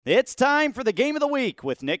It's time for the Game of the Week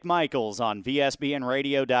with Nick Michaels on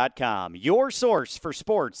VSBNradio.com, your source for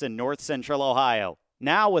sports in North Central Ohio.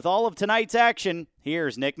 Now, with all of tonight's action,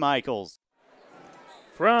 here's Nick Michaels.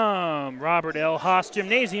 From Robert L. Haas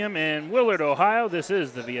Gymnasium in Willard, Ohio, this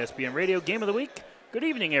is the VSBN Radio Game of the Week. Good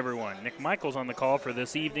evening, everyone. Nick Michaels on the call for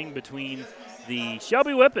this evening between the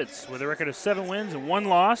Shelby Whippets with a record of 7 wins and 1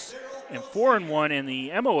 loss, and 4-1 in the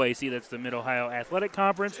MOAC, that's the Mid-Ohio Athletic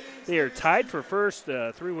Conference. They are tied for first,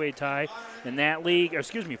 three-way tie in that league,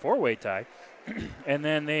 four-way tie. And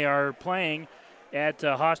then they are playing at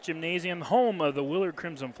Haas Gymnasium, home of the Willard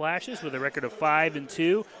Crimson Flashes, with a record of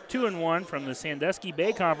 5-2, 2-1 from the Sandusky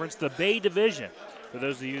Bay Conference, the Bay Division. For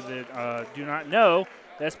those of you that do not know,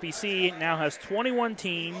 the SBC now has 21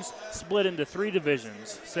 teams split into 3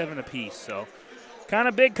 divisions, 7 apiece. So kind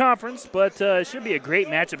of big conference, but it should be a great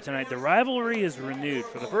matchup tonight. The rivalry is renewed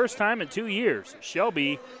for the first time in 2 years.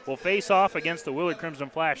 Shelby will face off against the Willard Crimson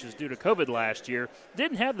Flashes due to COVID last year.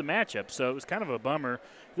 Didn't have the matchup, so it was kind of a bummer.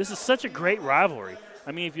 This is such a great rivalry.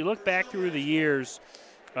 I mean, if you look back through the years,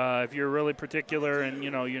 if you're really particular and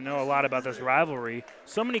you know a lot about this rivalry,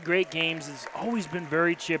 so many great games. It's always been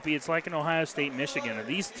very chippy. It's like an Ohio State-Michigan.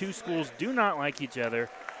 These two schools do not like each other.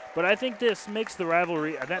 But I think this makes the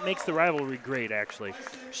rivalry great, actually.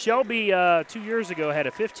 Shelby 2 years ago had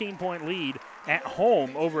a 15-point lead at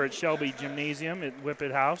home over at Shelby Gymnasium at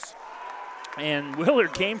Whippet House. And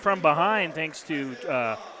Willard came from behind thanks to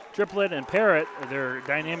Triplet and Parrott, their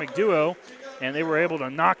dynamic duo, and they were able to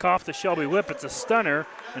knock off the Shelby Whippets, a stunner.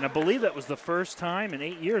 And I believe that was the first time in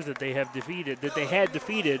 8 years that they had defeated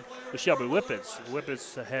the Shelby Whippets. The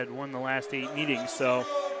Whippets had won the last 8 meetings, so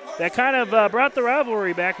that kind of brought the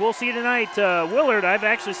rivalry back. We'll see tonight. Willard, I've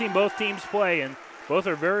actually seen both teams play, and both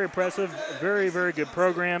are very impressive, very, very good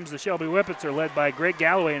programs. The Shelby Whippets are led by Greg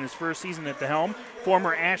Galloway in his first season at the helm,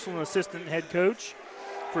 former Ashland assistant head coach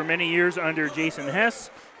for many years under Jason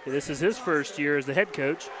Hess. This is his first year as the head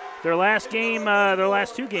coach. Their last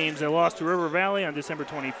 2 games, they lost to River Valley on December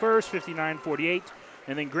 21st, 59-48.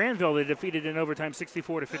 And then Granville, they defeated in overtime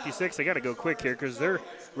 64-56. They got to go quick here because they're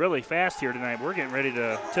really fast here tonight. We're getting ready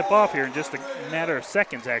to tip off here in just a matter of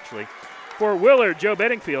seconds, actually. For Willard, Joe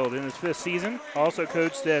Bedingfield in his 5th season, also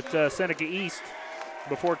coached at Seneca East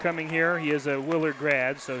before coming here. He is a Willard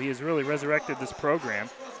grad, so he has really resurrected this program,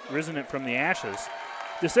 risen it from the ashes.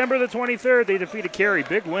 December the 23rd, they defeated Cary.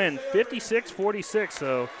 Big win, 56-46,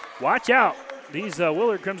 so watch out. These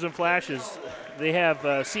Willard Crimson Flashes, they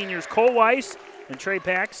have seniors Cole Weiss and Trey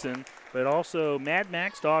Paxton, but also Mad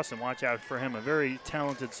Max Dawson. Watch out for him, a very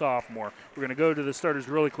talented sophomore. We're going to go to the starters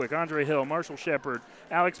really quick. Andre Hill, Marshall Shepard,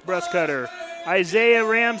 Alex Brustcutter, Isaiah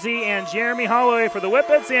Ramsey, and Jeremy Holloway for the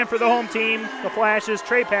Whippets, and for the home team, the Flashes,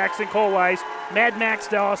 Trey Paxton, Cole Weiss, Mad Max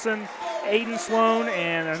Dawson, Aiden Sloan,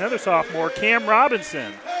 and another sophomore, Cam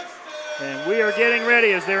Robinson. And we are getting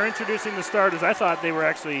ready as they're introducing the starters. I thought they were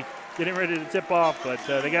actually getting ready to tip off, but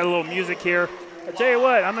they got a little music here. I tell you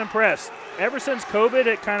what, I'm impressed. Ever since COVID,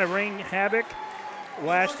 it kind of wreaked havoc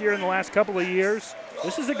last year and the last couple of years.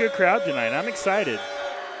 This is a good crowd tonight. I'm excited.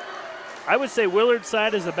 I would say Willard's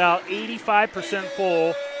side is about 85%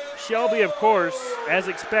 full. Shelby, of course, as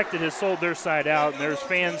expected, has sold their side out, and there's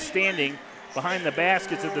fans standing behind the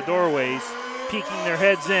baskets at the doorways, peeking their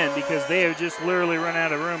heads in because they have just literally run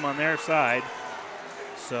out of room on their side.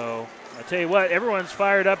 So I tell you what, everyone's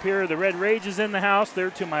fired up here. The Red Rage is in the house. They're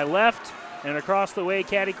to my left, and across the way,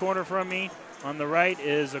 caddy corner from me on the right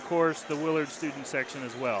is, of course, the Willard student section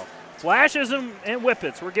as well. Flashes and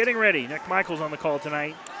Whippets, we're getting ready. Nick Michaels on the call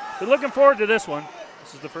tonight. Been looking forward to this one.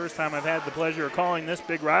 This is the first time I've had the pleasure of calling this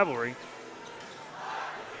big rivalry.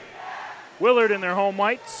 Willard in their home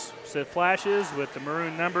whites. The Flashes with the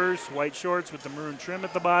maroon numbers, white shorts with the maroon trim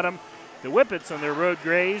at the bottom. The Whippets on their road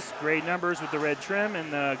grays, gray numbers with the red trim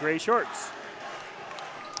and the gray shorts.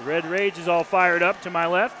 The Red Rage is all fired up to my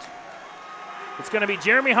left. It's going to be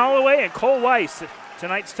Jeremy Holloway and Cole Weiss at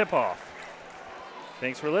tonight's tip-off.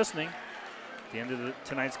 Thanks for listening. At the end of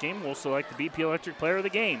tonight's game, we'll select the BP Electric Player of the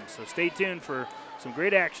Game, so stay tuned for some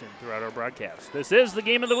great action throughout our broadcast. This is the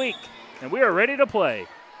Game of the Week, and we are ready to play.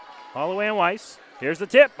 Holloway and Weiss. Here's the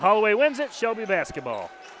tip. Holloway wins it. Shelby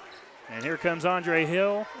basketball. And here comes Andre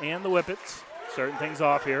Hill and the Whippets starting things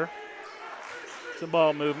off here. Some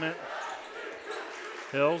ball movement.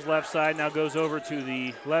 Hill's left side now goes over to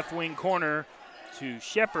the left wing corner to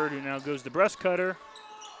Shepard, who now goes to Brustcutter,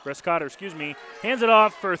 hands it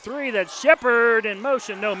off for 3. That's Shepard in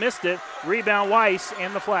motion. No, missed it. Rebound Weiss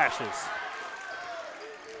and the Flashes.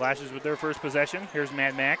 Flashes with their first possession. Here's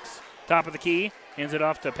Mad Max. Top of the key. Hands it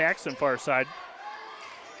off to Paxton, far side.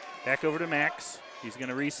 Back over to Max. He's going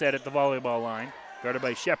to reset at the volleyball line. Guarded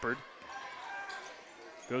by Shepard.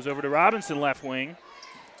 Goes over to Robinson, left wing.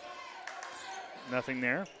 Nothing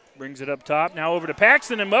there. Brings it up top. Now over to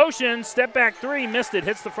Paxton in motion. Step back three. Missed it.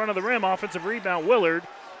 Hits the front of the rim. Offensive rebound, Willard.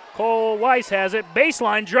 Cole Weiss has it.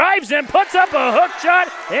 Baseline. Drives in. Puts up a hook shot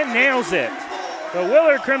and nails it. The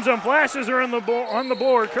Willard Crimson Flashes are on the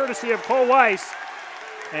board, courtesy of Cole Weiss.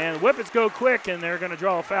 And Whippets go quick, and they're going to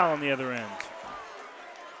draw a foul on the other end.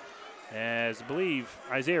 As I believe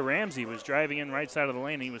Isaiah Ramsey was driving in right side of the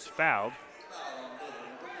lane. He was fouled.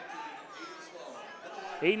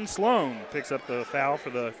 Aiden Sloan picks up the foul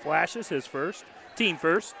for the Flashes, his first, team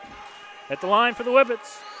first. At the line for the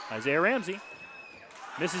Whippets, Isaiah Ramsey.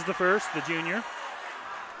 Misses the first, the junior.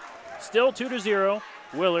 Still 2-0.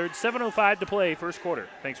 Willard, 7:05 to play, first quarter.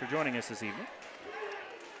 Thanks for joining us this evening.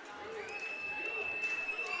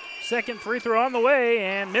 Second free throw on the way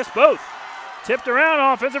and missed both. Tipped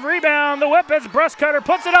around, offensive rebound. The Whippets, Brustcutter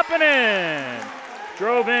puts it up and in.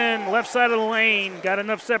 Drove in, left side of the lane, got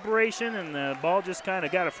enough separation, and the ball just kind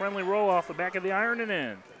of got a friendly roll off the back of the iron and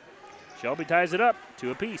in. Shelby ties it up, 2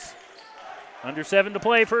 apiece. Under 7 to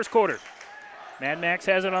play, first quarter. Mad Max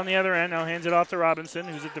has it on the other end, now hands it off to Robinson,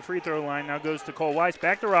 who's at the free throw line. Now goes to Cole Weiss,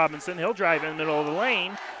 back to Robinson. He'll drive in the middle of the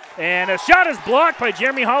lane, and a shot is blocked by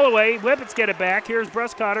Jeremy Holloway. Whippets get it back. Here's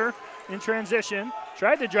Brustcutter in transition.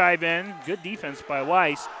 Tried to drive in. Good defense by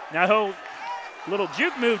Weiss. Now he'll little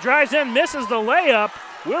juke move, drives in, misses the layup.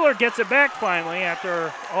 Willard gets it back finally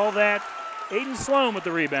after all that. Aiden Sloan with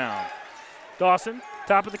the rebound. Dawson,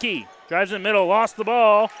 top of the key. Drives in the middle, lost the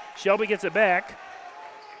ball. Shelby gets it back.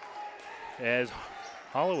 As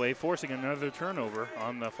Holloway forcing another turnover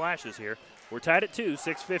on the Flashes here. We're tied at 2,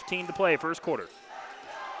 6:15 to play, first quarter.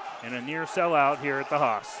 And a near sellout here at the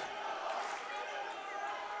Haas.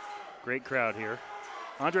 Great crowd here.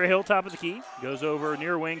 Andre Hill, top of the key, goes over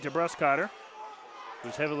near wing to Brustcutter,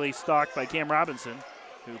 who's heavily stalked by Cam Robinson,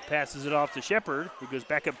 who passes it off to Shepard, who goes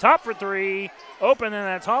back up top for 3. Open, and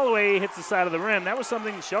that's Holloway, hits the side of the rim. That was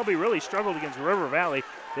something Shelby really struggled against River Valley.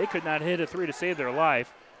 They could not hit a 3 to save their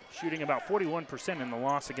life, shooting about 41% in the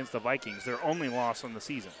loss against the Vikings, their only loss on the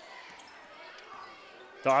season.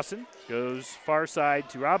 Dawson goes far side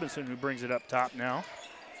to Robinson, who brings it up top now.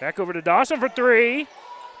 Back over to Dawson for 3.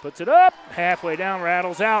 Puts it up, halfway down,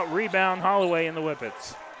 rattles out. Rebound, Holloway in the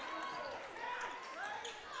Whippets.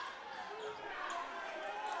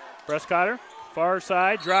 Brustcutter, far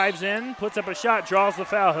side, drives in, puts up a shot, draws the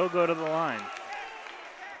foul. He'll go to the line.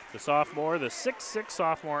 The sophomore, the 6'6"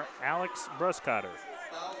 sophomore, Alex Brustcutter.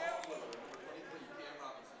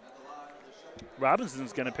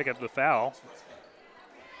 Robinson's going to pick up the foul.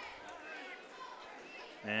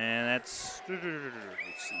 And that's, let's see here,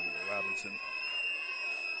 Robinson.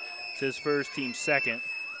 It's his first, team second.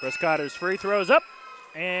 Brustcutter's free throws up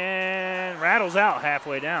and rattles out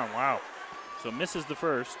halfway down. Wow. So misses the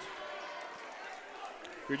first.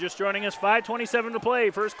 If you're just joining us, 5:27 to play,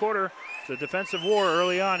 first quarter. It's a defensive war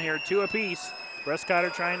early on here, 2 apiece.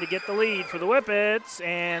 Brustcutter trying to get the lead for the Whippets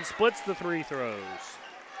and splits the free throws.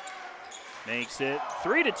 Makes it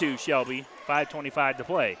 3-2 Shelby, 5:25 to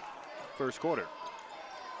play, first quarter.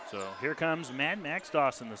 So here comes Mad Max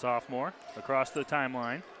Dawson, the sophomore, across the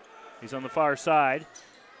timeline. He's on the far side.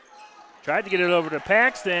 Tried to get it over to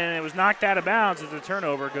Paxton. It was knocked out of bounds as the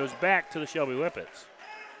turnover goes back to the Shelby Whippets.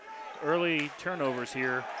 Early turnovers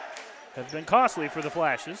here have been costly for the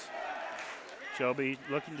Flashes. Shelby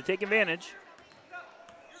looking to take advantage.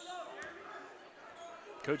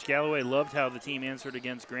 Coach Galloway loved how the team answered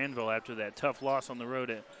against Granville after that tough loss on the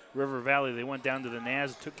road at River Valley. They went down to the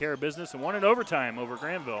Naz, took care of business, and won in overtime over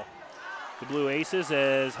Granville. The Blue Aces,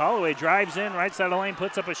 as Holloway drives in, right side of the lane,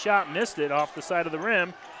 puts up a shot, missed it off the side of the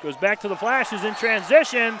rim, goes back to the Flashes in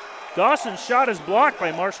transition. Dawson's shot is blocked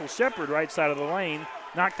by Marshall Shepard, right side of the lane,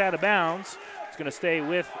 knocked out of bounds. It's going to stay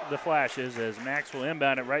with the Flashes as Max will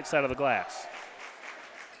inbound it right side of the glass.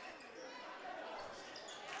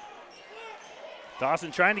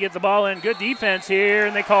 Dawson trying to get the ball in. Good defense here,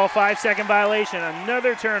 and they call a 5-second violation.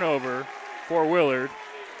 Another turnover for Willard.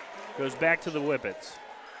 Goes back to the Whippets.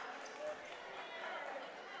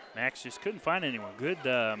 Max just couldn't find anyone. Good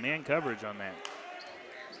man coverage on that.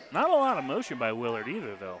 Not a lot of motion by Willard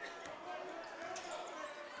either, though.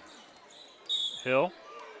 Hill,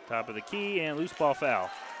 top of the key, and loose ball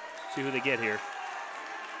foul. See who they get here.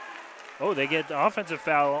 Oh, they get the offensive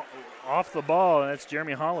foul off the ball, and that's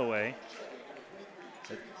Jeremy Holloway.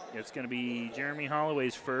 It's going to be Jeremy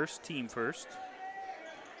Holloway's first, team first.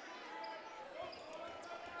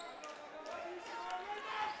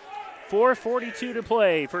 .4:42 to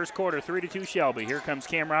play, first quarter, 3-2 Shelby. Here comes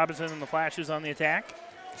Cam Robinson and the Flashes on the attack.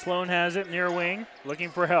 Sloan has it near wing, looking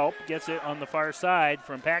for help. Gets it on the far side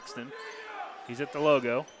from Paxton. He's at the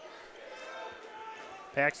logo.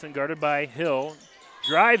 Paxton guarded by Hill.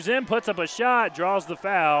 Drives in, puts up a shot, draws the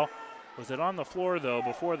foul. Was it on the floor, though,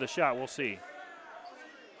 before the shot? We'll see.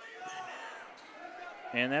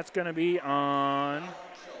 And that's going to be on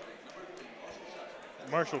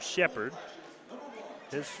Marshall Shepard.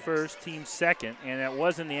 His first, team second, and that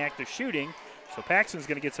was in the act of shooting, so Paxton's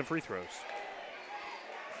going to get some free throws.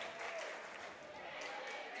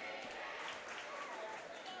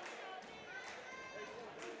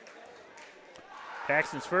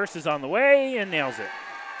 Paxton's first is on the way and nails it.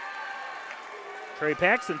 Trey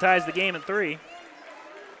Paxton ties the game at 3.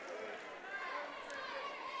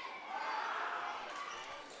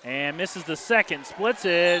 And misses the second, splits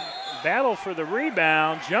it, battle for the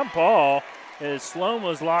rebound, jump ball as Sloan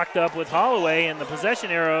was locked up with Holloway, and the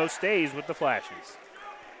possession arrow stays with the Flashes.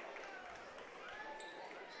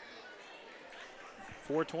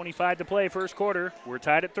 4:25 to play, first quarter. We're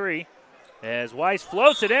tied at 3. As Weiss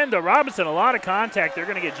floats it into Robinson, a lot of contact. They're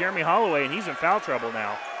going to get Jeremy Holloway, and he's in foul trouble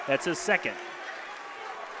now. That's his second.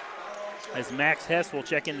 As Max Hess will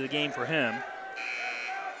check into the game for him.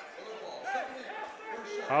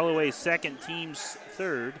 Holloway's second, team's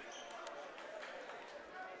third.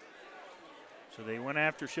 So they went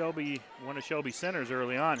after Shelby, one of Shelby centers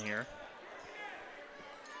early on here.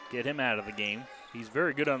 Get him out of the game. He's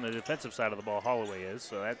very good on the defensive side of the ball, Holloway is,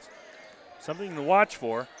 so that's something to watch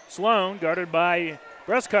for. Sloan, guarded by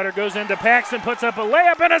Brustcutter, goes into Paxton, puts up a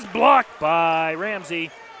layup, and it's blocked by Ramsey.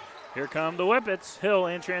 Here come the Whippets. Hill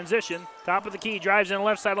in transition. Top of the key, drives in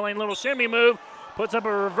left side of the lane, little shimmy move. Puts up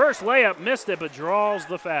a reverse layup, missed it, but draws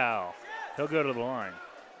the foul. He'll go to the line.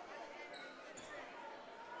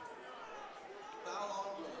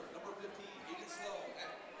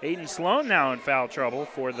 Aiden Sloan now in foul trouble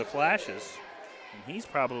for the Flashes, and he's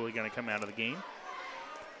probably going to come out of the game.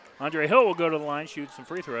 Andre Hill will go to the line, shoot some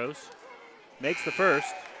free throws. Makes the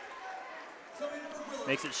first.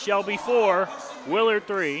 Makes it Shelby 4, Willard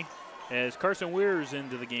 3, as Carson Weir's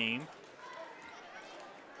into the game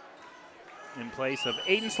in place of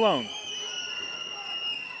Aiden Sloan.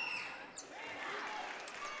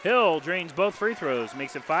 Hill drains both free throws,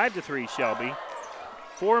 makes it 5-3 Shelby.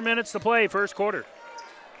 4 minutes to play, first quarter.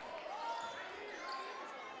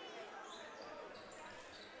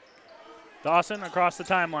 Dawson across the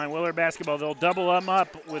timeline. Willard basketball. They'll double him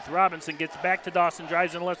up with Robinson. Gets back to Dawson.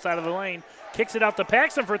 Drives in the left side of the lane. Kicks it out to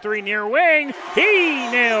Paxton for 3 near wing. He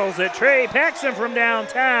nails it. Trey Paxton from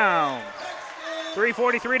downtown.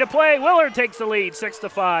 3:43 to play. Willard takes the lead,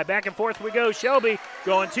 6-5. Back and forth we go. Shelby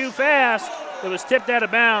going too fast. It was tipped out of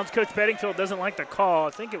bounds. Coach Bedingfield doesn't like the call. I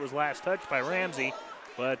think it was last touch by Ramsey,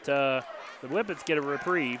 but the Whippets get a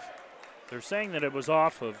reprieve. They're saying that it was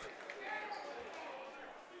off of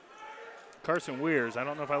Carson Weirs. I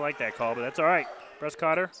don't know if I like that call, but that's all right.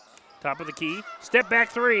 Brustcutter, top of the key. Step back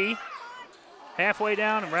 3. Halfway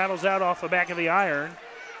down and rattles out off the back of the iron.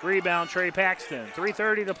 Rebound, Trey Paxton.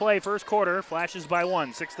 3:30 to play, first quarter. Flashes by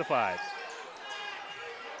 1, 6-5.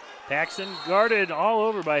 Paxton guarded all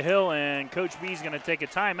over by Hill, and Coach B's going to take a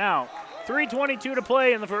timeout. 3:22 to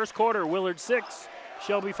play in the first quarter. Willard 6,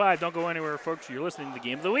 Shelby 5. Don't go anywhere, folks. You're listening to the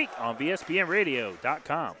Game of the Week on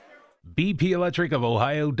VSBNradio.com. BP Electric of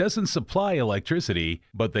Ohio doesn't supply electricity,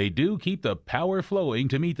 but they do keep the power flowing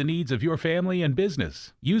to meet the needs of your family and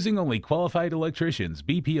business. Using only qualified electricians,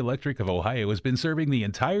 BP Electric of Ohio has been serving the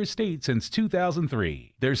entire state since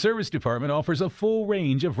 2003. Their service department offers a full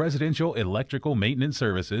range of residential electrical maintenance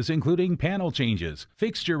services, including panel changes,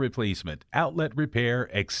 fixture replacement, outlet repair,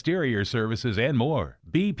 exterior services, and more.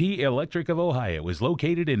 BP Electric of Ohio is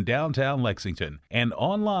located in downtown Lexington and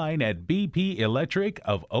online at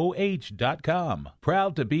bpelectricofoh.com.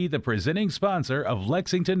 Proud to be the presenting sponsor of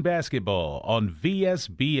Lexington basketball on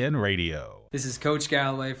VSBN Radio. This is Coach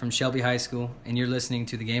Galloway from Shelby High School, and you're listening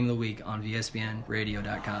to the Game of the Week on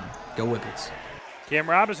VSBNradio.com. Go Whippets. Cam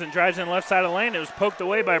Robinson drives in left side of the lane. It was poked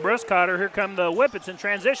away by Brustcutter. Here come the Whippets in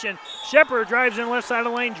transition. Shepard drives in left side of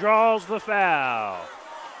the lane, draws the foul.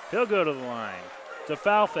 He'll go to the line. It's a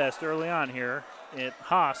foul fest early on here at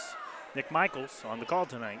Haas. Nick Michaels on the call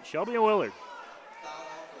tonight. Shelby and Willard.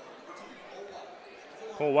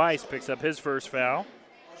 Cole Weiss picks up his first foul.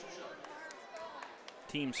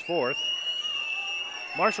 Team's fourth.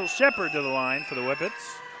 Marshall Shepard to the line for the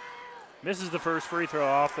Whippets. Misses the first free throw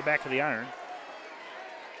off the back of the iron.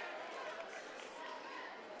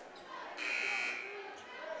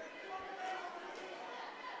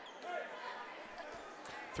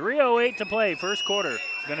 .308 to play, first quarter.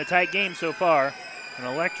 It's been a tight game so far. An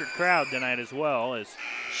electric crowd tonight as well as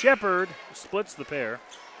Shepard splits the pair.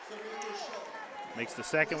 Makes the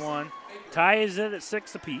second one. Ties it at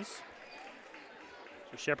 6 apiece.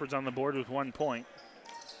 So Shepard's on the board with 1 point.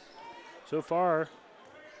 So far,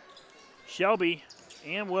 Shelby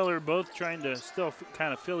and Willard both trying to still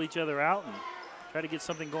kind of fill each other out and try to get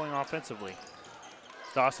something going offensively.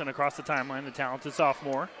 Dawson across the timeline, the talented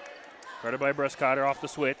sophomore. Guarded by Bruscotter off the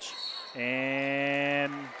switch.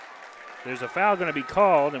 And there's a foul going to be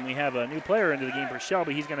called, and we have a new player into the game for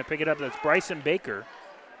Shelby. He's going to pick it up. That's Bryson Baker.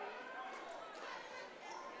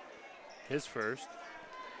 His first.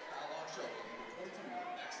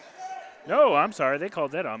 No, I'm sorry. They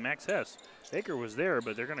called that on Max Hess. Baker was there,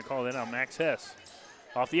 but they're going to call that on Max Hess.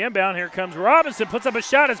 Off the inbound, here comes Robinson. Puts up a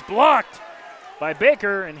shot. It's blocked by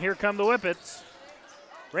Baker, and here come the Whippets.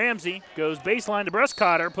 Ramsey goes baseline to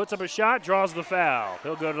Bruscotter, puts up a shot, draws the foul.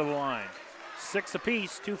 He'll go to the line. 6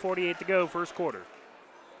 apiece, 2:48 to go, first quarter.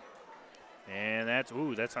 And that's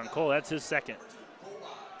on Cole. That's his second.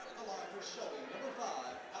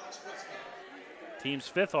 Team's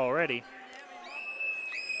 5th already.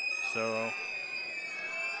 So,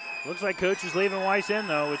 looks like Coach is leaving Weiss in,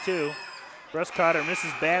 though, with 2. Bruscotter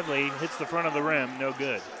misses badly, hits the front of the rim, no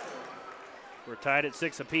good. We're tied at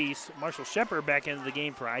 6 apiece. Marshall Shepard back into the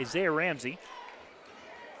game for Isaiah Ramsey.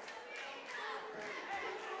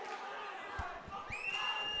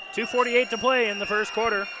 .248 to play in the first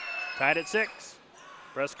quarter. Tied at 6.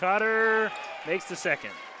 Bruscotter makes the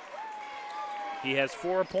second. He has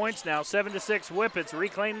 4 points now, 7-6. Whippets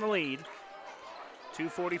reclaim the lead.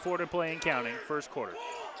 2:44 to play and counting, first quarter.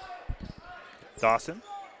 Dawson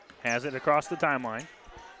has it across the timeline.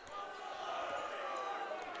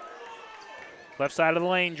 Left side of the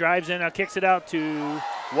lane, drives in, now kicks it out to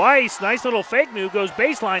Weiss. Nice little fake move, goes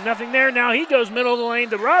baseline, nothing there. Now he goes middle of the lane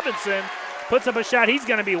to Robinson. Puts up a shot, he's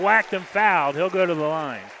going to be whacked and fouled. He'll go to the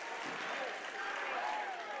line.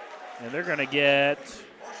 And they're going to get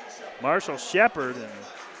Marshall Shepard, and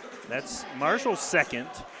that's Marshall's second,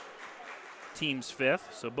 team's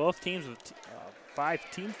 5th. So both teams with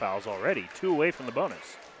 5 team fouls already, 2 away from the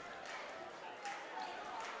bonus.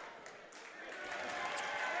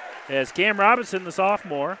 As Cam Robinson, the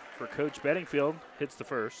sophomore, for Coach Bedingfield, hits the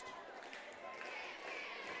first.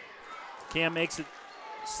 Cam makes it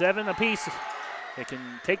 7 apiece. They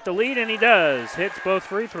can take the lead, and he does. Hits both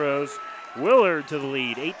free throws. Willard to the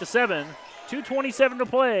lead, 8-7. 2:27 to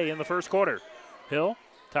play in the first quarter. Hill,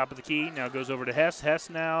 top of the key, now goes over to Hess. Hess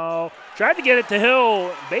now tried to get it to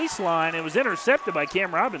Hill baseline. It was intercepted by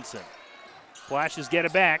Cam Robinson. Flashes get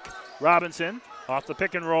it back. Robinson off the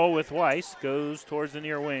pick and roll with Weiss, goes towards the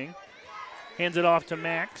near wing. Hands it off to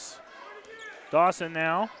Max. Dawson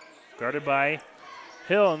now, guarded by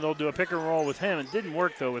Hill, and they'll do a pick and roll with him. It didn't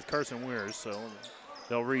work, though, with Carson Weirs, so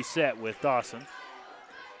they'll reset with Dawson.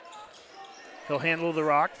 He'll handle the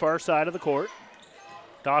rock, far side of the court.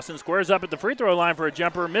 Dawson squares up at the free throw line for a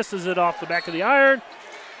jumper, misses it off the back of the iron,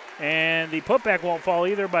 and the putback won't fall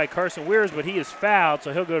either by Carson Weirs, but he is fouled,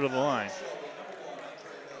 so he'll go to the line.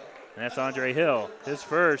 And that's Andre Hill, his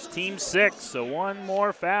first, team 6, so 1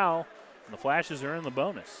 more foul, and the Flashes are in the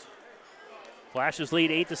bonus. Flashes lead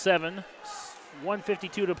 8-7,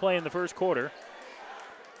 1:52 to play in the first quarter.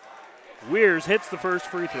 Weirs hits the first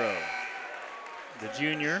free throw. The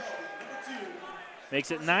junior makes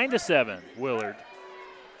it 9-7, Willard.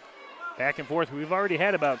 Back and forth. We've already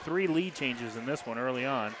had about 3 lead changes in this one early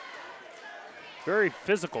on. Very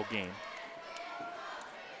physical game.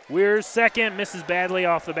 Weirs second, misses badly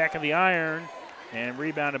off the back of the iron, and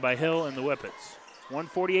rebounded by Hill and the Whippets.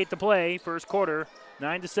 1:48 to play, first quarter,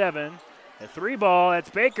 9-7. A 3 ball, that's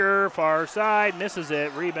Baker, far side, misses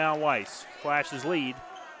it, rebound Weiss. Flashes lead.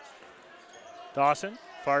 Dawson,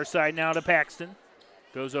 far side now to Paxton.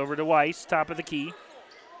 Goes over to Weiss, top of the key.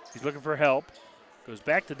 He's looking for help. Goes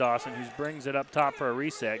back to Dawson, who brings it up top for a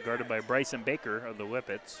reset, guarded by Bryson Baker of the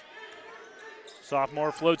Whippets.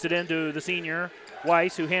 Sophomore floats it into the senior,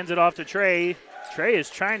 Weiss, who hands it off to Trey. Trey is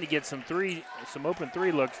trying to get some open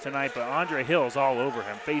 3 looks tonight, but Andre Hill's all over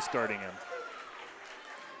him, face guarding him.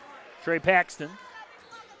 Trey Paxton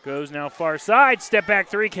goes now far side, step back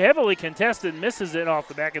 3, heavily contested, misses it off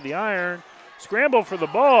the back of the iron. Scramble for the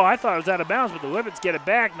ball. I thought it was out of bounds, but the Whippets get it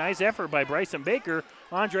back. Nice effort by Bryson Baker.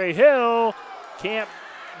 Andre Hill can't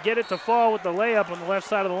get it to fall with the layup on the left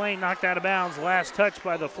side of the lane, knocked out of bounds. Last touch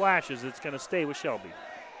by the Flashes. It's going to stay with Shelby.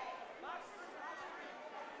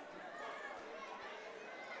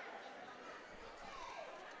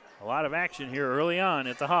 A lot of action here early on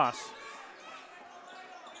at the Haas.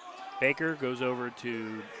 Baker goes over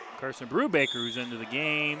to Carson Brubaker, who's into the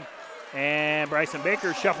game. And Bryson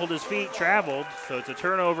Baker shuffled his feet, traveled. So it's a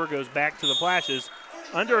turnover, goes back to the Flashes.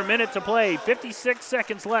 Under a minute to play, 56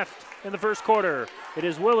 seconds left in the first quarter. It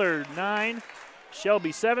is Willard 9,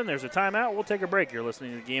 Shelby 7. There's a timeout. We'll take a break. You're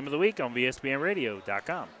listening to the Game of the Week on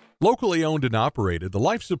VSBNradio.com. Locally owned and operated, the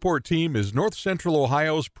Life Support Team is North Central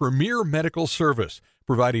Ohio's premier medical service,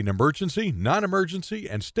 providing emergency, non-emergency,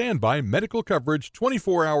 and standby medical coverage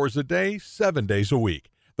 24 hours a day, 7 days a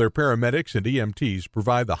week. Their paramedics and EMTs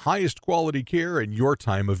provide the highest quality care in your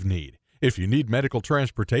time of need. If you need medical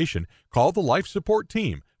transportation, call the Life Support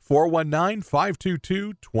Team,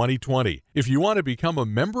 419-522-2020. If you want to become a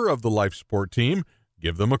member of the Life Support Team,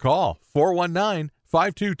 give them a call,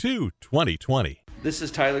 419-522-2020. This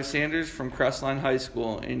is Tyler Sanders from Crestline High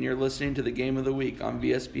School, and you're listening to the Game of the Week on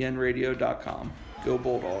VSBNradio.com. Go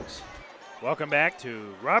Bulldogs. Welcome back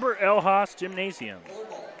to Robert L. Haas Gymnasium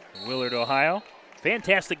in Willard, Ohio.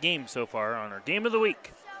 Fantastic game so far on our Game of the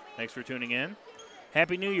Week. Thanks for tuning in.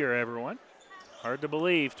 Happy New Year, everyone. Hard to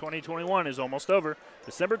believe 2021 is almost over.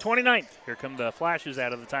 December 29th. Here come the Flashes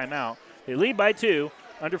out of the timeout. They lead by 2,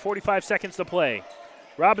 under 45 seconds to play.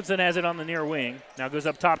 Robinson has it on the near wing. Now goes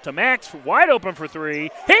up top to Max, wide open for 3.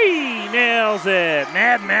 He nails it.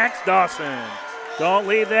 Mad Max Dawson. Don't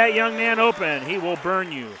leave that young man open. He will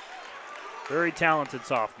burn you. Very talented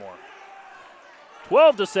sophomore.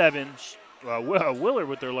 12-7. Willard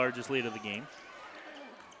with their largest lead of the game.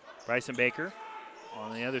 Bryson Baker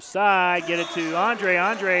on the other side. Get it to Andre.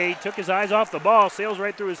 Andre took his eyes off the ball. Sails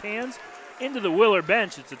right through his hands into the Willard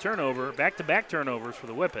bench. It's a turnover. Back-to-back turnovers for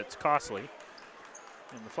the Whippets. Costly.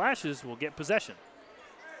 And the Flashes will get possession.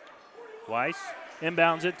 Weiss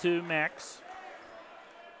inbounds it to Max.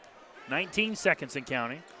 19 seconds and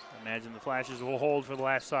counting. Imagine the Flashes will hold for the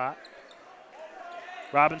last shot.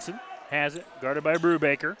 Robinson has it, guarded by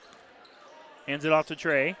Brubaker. Hands it off to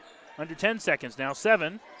Trey. Under 10 seconds now,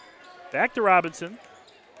 7. Back to Robinson.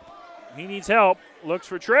 He needs help. Looks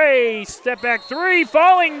for Trey. Step back 3,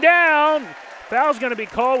 falling down. Foul's going to be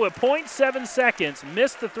called with 0.7 seconds.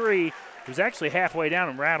 Missed the 3. He was actually halfway down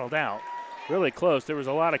and rattled out. Really close. There was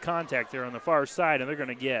a lot of contact there on the far side, and they're going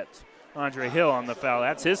to get Andre Hill on the foul.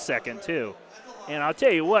 That's his second, too. And I'll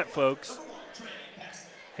tell you what, folks,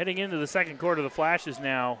 heading into the second quarter, the Flashes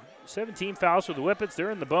now 17 fouls for the Whippets.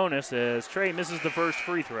 They're in the bonus as Trey misses the first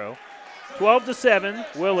free throw.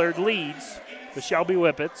 12-7, Willard leads the Shelby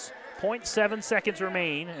Whippets. 0.7 seconds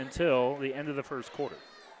remain until the end of the first quarter.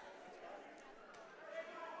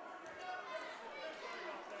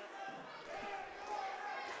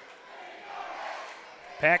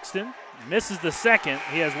 Paxton misses the second.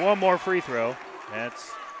 He has one more free throw. I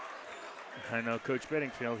know Coach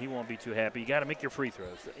Bedingfield, he won't be too happy. You got to make your free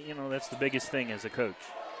throws. You know, that's the biggest thing as a coach.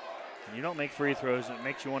 When you don't make free throws, it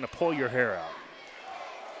makes you want to pull your hair out.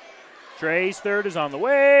 Trey's third is on the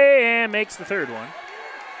way and makes the third one.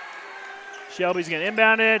 Shelby's going to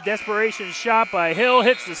inbound it. Desperation shot by Hill.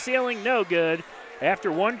 Hits the ceiling. No good.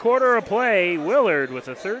 After one quarter of play, Willard with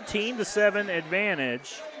a 13-7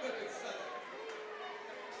 advantage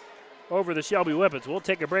over the Shelby Whippets. We'll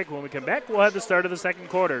take a break. When we come back, we'll have the start of the second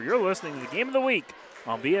quarter. You're listening to the Game of the Week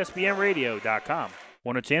on VSBNradio.com.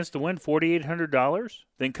 Want a chance to win $4,800?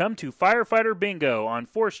 Then come to Firefighter Bingo on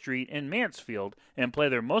 4th Street in Mansfield and play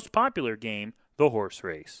their most popular game, the horse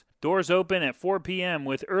race. Doors open at 4 p.m.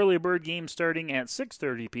 with early bird games starting at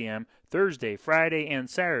 6:30 p.m. Thursday, Friday, and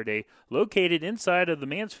Saturday, located inside of the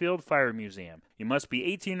Mansfield Fire Museum. You must be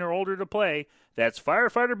 18 or older to play. That's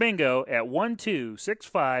Firefighter Bingo at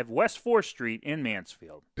 1265 West 4th Street in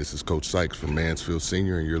Mansfield. This is Coach Sykes from Mansfield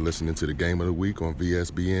Senior, and you're listening to the Game of the Week on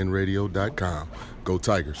VSBNradio.com. Go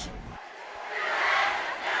Tigers.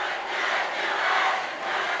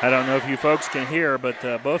 I don't know if you folks can hear, but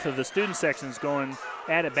both of the student sections going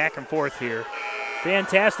at it back and forth here.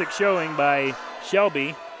 Fantastic showing by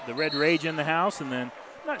Shelby, the Red Rage in the house, and then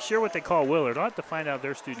I'm not sure what they call Willard. I'll have to find out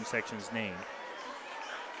their student section's name.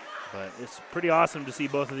 But it's pretty awesome to see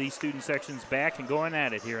both of these student sections back and going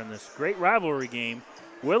at it here in this great rivalry game.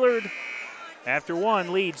 Willard, after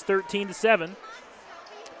one, leads 13-7.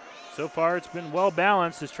 So far, it's been well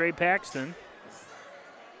balanced as Trey Paxton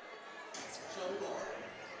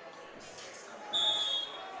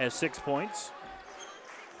has 6 points.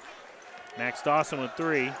 Max Dawson with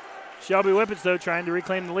 3. Shelby Whippets, though, trying to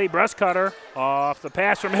reclaim the lead. Bruscutter off the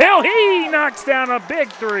pass from Hill. He knocks down a big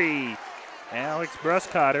 3. Alex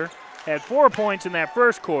Bruscutter had 4 points in that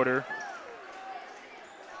first quarter.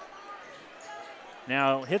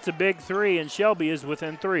 Now hits a big 3, and Shelby is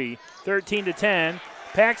within 3. 13-10.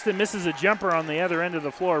 Paxton misses a jumper on the other end of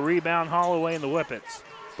the floor. Rebound Holloway and the Whippets.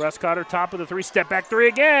 Bruscutter, top of the 3, step back 3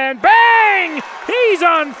 again. Bang! He's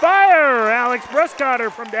on fire! Alex Bruscutter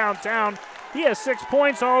from downtown. He has 6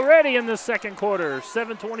 points already in the second quarter.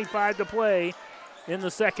 7:25 to play in the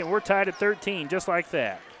second. We're tied at 13, just like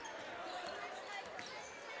that.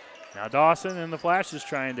 Now Dawson and the Flashes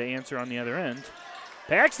trying to answer on the other end.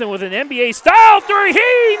 Paxton with an NBA-style three.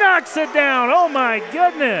 He knocks it down. Oh, my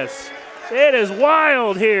goodness. It is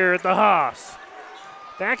wild here at the Haas.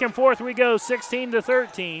 Back and forth we go,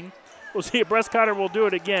 16-13. We'll see if Bruscotter will do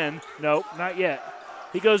it again. Nope, not yet.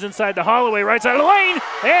 He goes inside to Holloway, right side of the lane,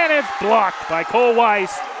 and it's blocked by Cole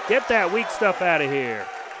Weiss. Get that weak stuff out of here.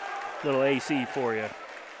 Little AC for you.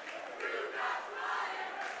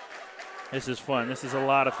 This is fun. This is a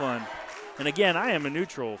lot of fun. And again, I am a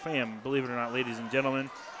neutral fan, believe it or not, ladies and gentlemen.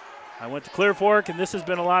 I went to Clear Fork, and this has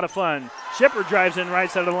been a lot of fun. Shepard drives in right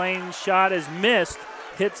side of the lane. Shot is missed.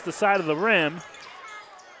 Hits the side of the rim.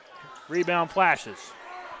 Rebound flashes.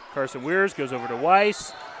 Carson Weirs goes over to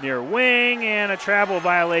Weiss. Near wing, and a travel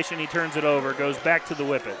violation. He turns it over. Goes back to the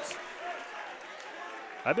Whippets.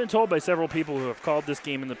 I've been told by several people who have called this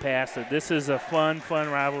game in the past that this is a fun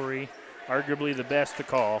rivalry. Arguably the best to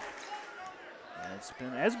call. It's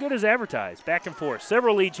been as good as advertised, back and forth.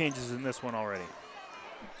 Several lead changes in this one already.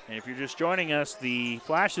 And if you're just joining us, the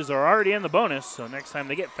Flashes are already in the bonus, so next time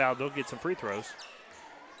they get fouled, they'll get some free throws.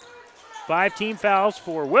 5 team fouls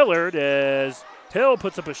for Willard as Hill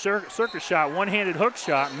puts up a circus shot, one-handed hook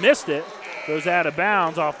shot, missed it, goes out of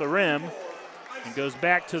bounds off the rim, and goes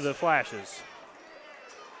back to the Flashes.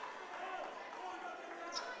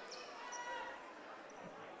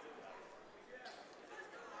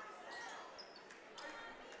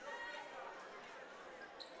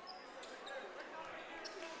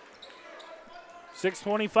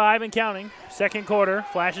 .6:25 and counting. Second quarter,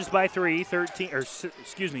 Flashes by 3,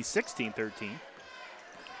 16-13.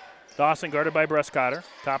 Dawson guarded by Bruscotter,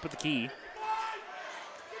 top of the key.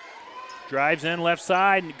 Drives in left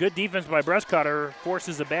side, good defense by Bruscotter,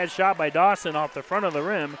 forces a bad shot by Dawson off the front of the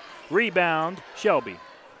rim. Rebound, Shelby.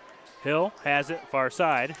 Hill has it, far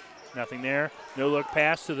side, nothing there. No look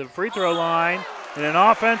pass to the free throw line, and an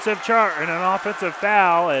offensive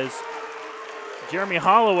foul as Jeremy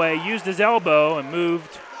Holloway used his elbow and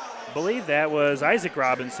moved, I believe that was Isaac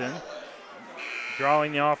Robinson,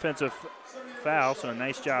 drawing the offensive foul, so a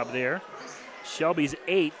nice job there. Shelby's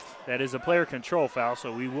 8th, that is a player control foul,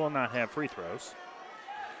 so we will not have free throws.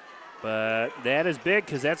 But that is big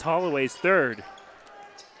because that's Holloway's 3rd.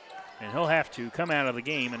 And he'll have to come out of the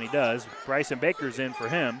game, and he does. Bryson Baker's in for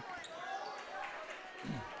him.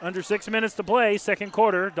 Under 6 minutes to play, second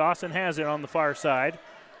quarter. Dawson has it on the far side.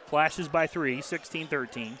 Flashes by 3,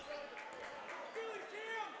 16-13.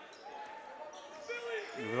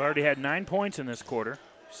 We've already had 9 points in this quarter.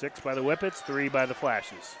 6 by the Whippets, 3 by the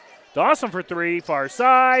Flashes. Dawson for 3, far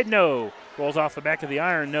side, no. Rolls off the back of the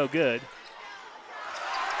iron, no good.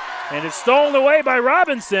 And it's stolen away by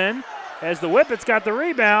Robinson as the Whippets got the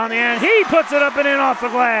rebound, and he puts it up and in off the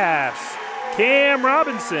glass. Cam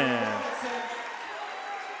Robinson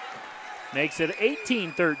makes it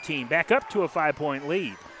 18-13, back up to a 5-point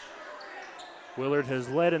lead. Willard has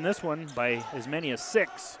led in this one by as many as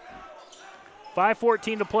 6.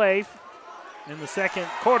 5:14 to play in the second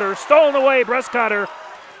quarter. Stolen away. Bruscotter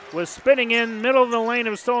was spinning in middle of the lane. It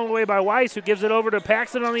was stolen away by Weiss, who gives it over to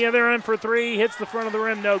Paxton on the other end for 3. Hits the front of the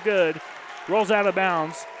rim, no good. Rolls out of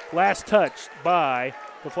bounds. Last touch by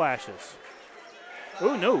the Flashes.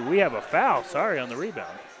 Oh, no, we have a foul. Sorry, on the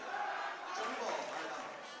rebound.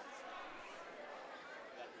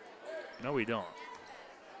 No, we don't.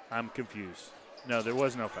 I'm confused. No, there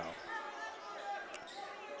was no foul.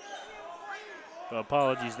 So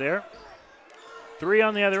apologies there. 3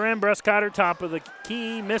 on the other end. Bruscotter, top of the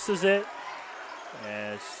key, misses it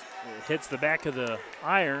as it hits the back of the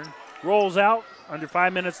iron. Rolls out. Under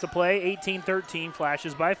 5 minutes to play. 18-13.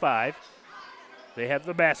 Flashes by 5. They have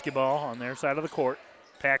the basketball on their side of the court.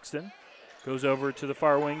 Paxton goes over to the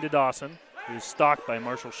far wing to Dawson, who is stalked by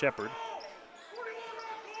Marshall Shepard.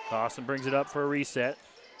 Dawson brings it up for a reset.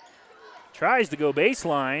 Tries to go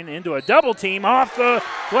baseline into a double team off the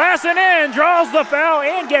glass and in. Draws the foul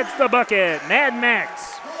and gets the bucket. Mad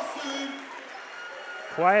Max.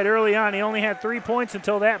 Quiet early on. He only had 3 points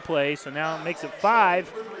until that play, so now it makes it 5.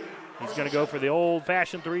 He's going to go for the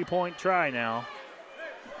old-fashioned three-point try now.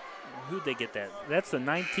 Who'd they get that? That's the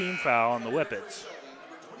 19th foul on the Whippets.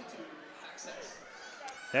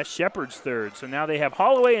 That's Shepard's 3rd. So now they have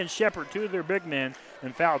Holloway and Shepard, 2 of their big men,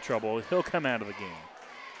 in foul trouble. He'll come out of the game.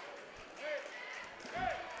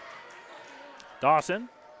 Dawson,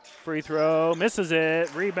 free throw, misses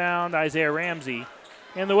it. Rebound, Isaiah Ramsey.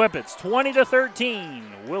 And the Whippets,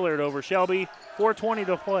 20-13. Willard over Shelby, 4:20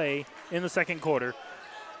 to play in the second quarter.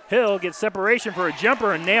 Hill gets separation for a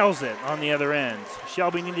jumper and nails it on the other end.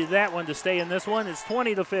 Shelby needed that one to stay in this one. It's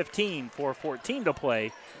 20-15, 4:14 to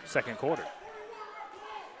play, second quarter.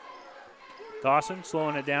 Dawson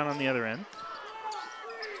slowing it down on the other end.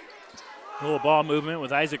 A little ball movement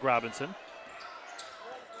with Isaac Robinson.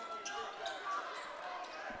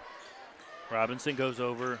 Robinson goes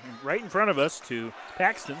over right in front of us to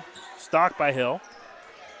Paxton, stalked by Hill.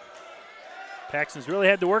 Paxton's really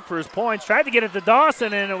had to work for his points. Tried to get it to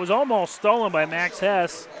Dawson, and it was almost stolen by Max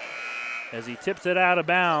Hess as he tips it out of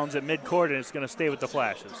bounds at midcourt, and it's going to stay with the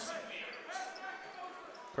Flashes.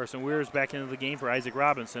 Carson Weir's back into the game for Isaac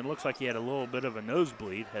Robinson. Looks like he had a little bit of a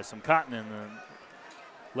nosebleed, has some cotton in the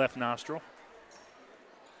left nostril.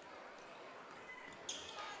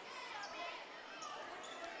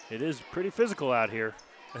 It is pretty physical out here,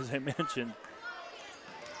 as I mentioned.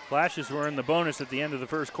 Flashes were in the bonus at the end of the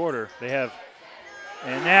first quarter. They have,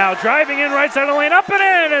 and now driving in right side of the lane, up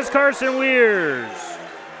and in is Carson Weirs.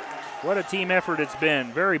 What a team effort it's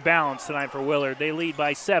been. Very balanced tonight for Willard. They lead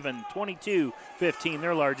by 7, 22-15,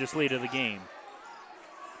 their largest lead of the game.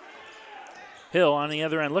 Hill on the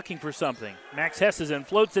other end looking for something. Max Hess is in,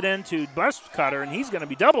 floats it into Brustcutter, and he's going to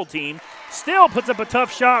be double teamed. Still puts up a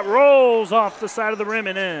tough shot, rolls off the side of the rim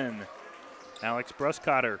and in. Alex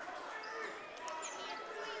Brustcutter.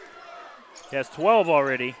 He has 12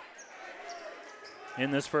 already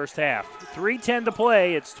in this first half. 3:10 to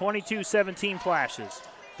play. It's 22-17 Flashes.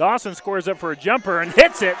 Dawson scores up for a jumper and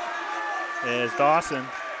hits it. As Dawson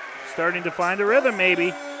starting to find a rhythm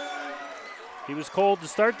maybe. He was cold to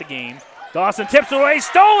start the game. Dawson tips away,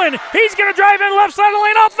 stolen. He's going to drive in left side of the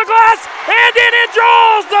lane off the glass, and in it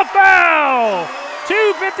draws the foul.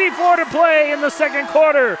 2:54 to play in the second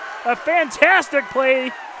quarter. A fantastic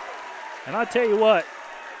play. And I'll tell you what,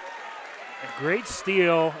 a great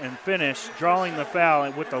steal and finish, drawing the foul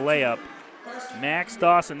with the layup. Max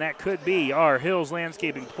Dawson, that could be our Hills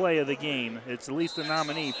Landscaping play of the game. It's at least a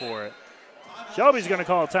nominee for it. Shelby's going to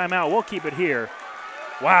call a timeout. We'll keep it here.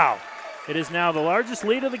 Wow. It is now the largest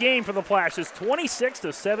lead of the game for the Flashes,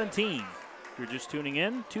 26-17. If you're just tuning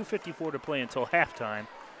in, 2:54 to play until halftime.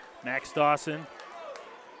 Max Dawson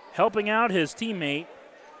helping out his teammate,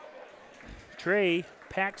 Trey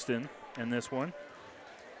Paxton, in this one.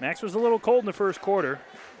 Max was a little cold in the first quarter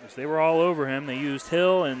as they were all over him. They used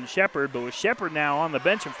Hill and Shepard, but with Shepard now on the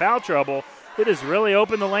bench in foul trouble, it has really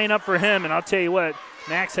opened the lane up for him. And I'll tell you what,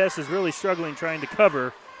 Max Hess is really struggling trying to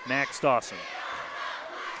cover Max Dawson.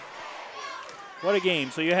 What a game.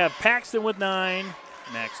 So you have Paxton with 9.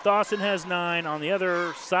 Max Dawson has 9. On the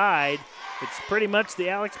other side, it's pretty much the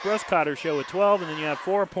Alex Brustcutter show with 12, and then you have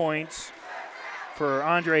 4 points for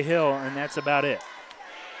Andre Hill, and that's about it.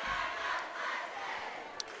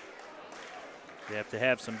 They have to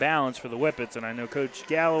have some balance for the Whippets, and I know Coach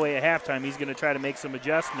Galloway at halftime, he's going to try to make some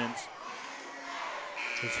adjustments.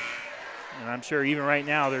 And I'm sure even right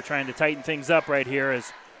now they're trying to tighten things up right here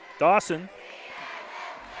as Dawson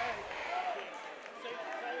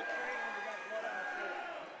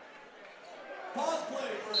pause play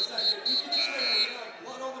for a second. You can say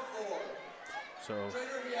blood on the floor. So,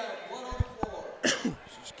 blood on the floor.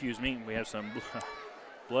 excuse me, we have some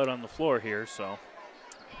blood on the floor here, so.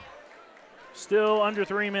 Still under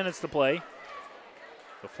 3 minutes to play.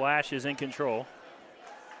 The Flash is in control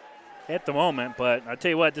at the moment, but I'll tell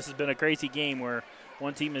you what, this has been a crazy game where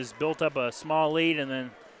one team has built up a small lead, and then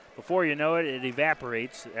before you know it, it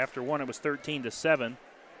evaporates. After one, it was 13-7,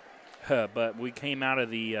 but we came out of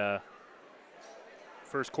the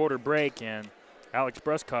first quarter break, and Alex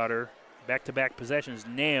Brustcutter, back-to-back possessions,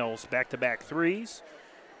 nails back-to-back threes,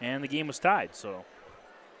 and the game was tied, so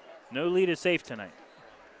no lead is safe tonight.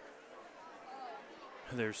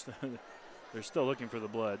 They're still looking for the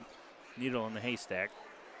blood. Needle in the haystack.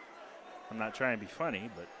 I'm not trying to be funny,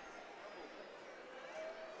 but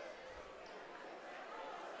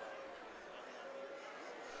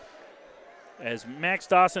as Max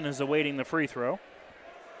Dawson is awaiting the free throw.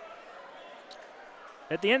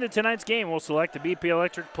 At the end of tonight's game, we'll select the BP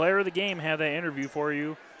Electric Player of the Game, have that interview for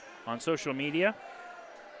you on social media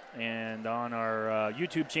and on our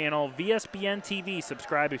YouTube channel, VSBN TV.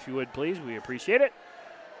 Subscribe if you would, please. We appreciate it.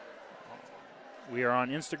 We are on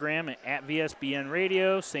Instagram at VSBN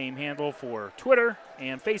Radio, same handle for Twitter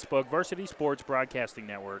and Facebook, Varsity Sports Broadcasting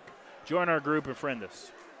Network. Join our group and friend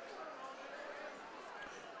us.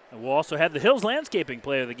 And we'll also have the Hills Landscaping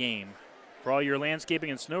Player of the Game. For all your landscaping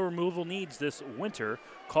and snow removal needs this winter,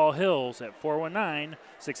 call Hills at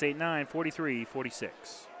 419-689-4346.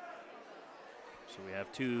 So we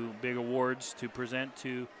have 2 big awards to present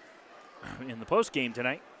to in the postgame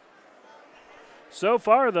tonight. So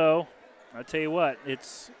far, though, I'll tell you what,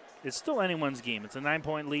 it's still anyone's game. It's a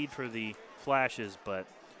 9-point lead for the Flashes, but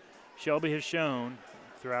Shelby has shown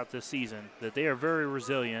throughout this season that they are very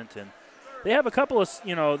resilient, and they have a couple of,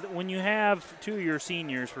 when you have 2 of your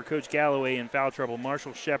seniors for Coach Galloway in foul trouble,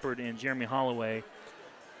 Marshall Shepard and Jeremy Holloway,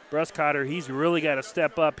 Brustcutter, he's really got to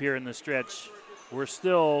step up here in the stretch. We're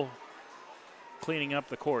still cleaning up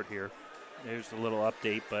the court here. there's a little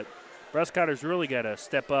update, but Bruscotter's really got to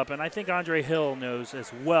step up, and I think Andre Hill knows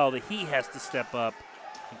as well that he has to step up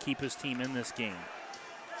and keep his team in this game.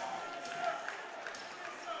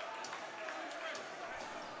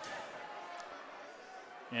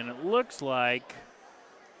 And it looks like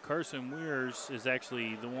Carson Weirs is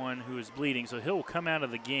actually the one who is bleeding, so he'll come out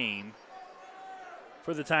of the game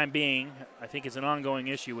for the time being. I think it's an ongoing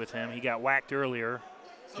issue with him. He got whacked earlier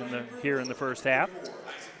here in the first half.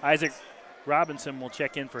 Isaac Robinson will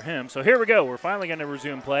check in for him. So here we go. We're finally going to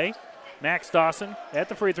resume play. Max Dawson at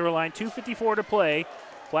the free throw line, 2:54 to play.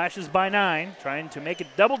 Flashes by 9, trying to make it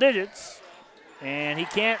double digits. And he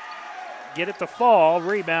can't get it to fall.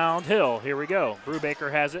 Rebound, Hill. Here we go.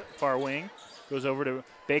 Brubaker has it, far wing. Goes over to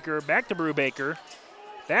Baker, back to Brubaker,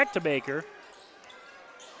 back to Baker.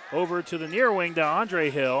 Over to the near wing to Andre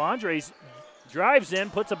Hill. Andre drives in,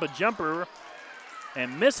 puts up a jumper,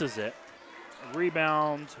 and misses it.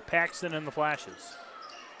 Rebound, Paxton and the Flashes.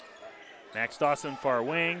 Max Dawson, far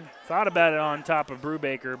wing. Thought about it on top of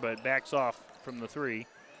Brubaker, but backs off from the three.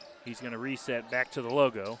 He's going to reset back to the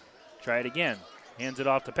logo. Try it again. Hands it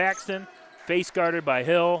off to Paxton. Face guarded by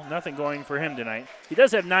Hill. Nothing going for him tonight. He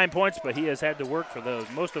does have 9 points, but he has had to work for those.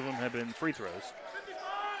 Most of them have been free throws.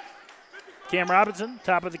 Cam Robinson,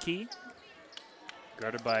 top of the key.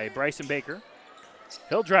 Guarded by Bryson Baker.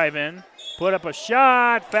 He'll drive in. Put up a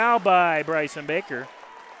shot. Foul by Bryson Baker.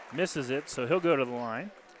 Misses it, so he'll go to the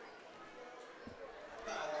line.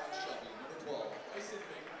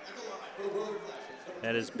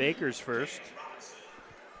 That is Baker's first.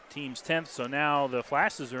 Team's 10th, so now the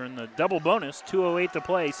Flashes are in the double bonus. 2:08 to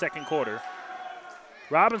play, second quarter.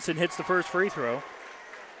 Robinson hits the first free throw.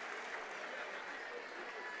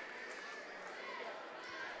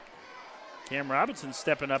 Cam Robinson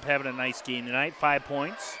stepping up, having a nice game tonight. 5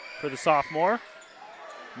 points for the sophomore.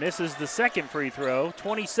 Misses the second free throw.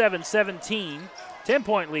 27-17,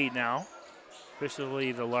 10-point lead now.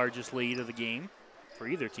 Officially the largest lead of the game for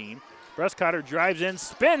either team. Bruscotter drives in,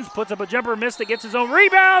 spins, puts up a jumper, missed it, gets his own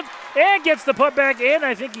rebound, and gets the putback in.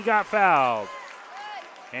 I think he got fouled.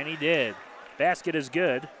 And he did. Basket is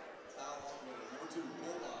good.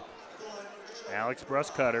 Alex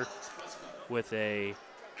Bruscotter with a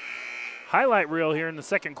highlight reel here in the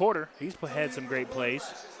second quarter. He's had some great plays.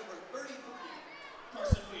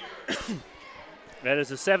 That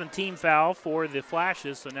is a 17 foul for the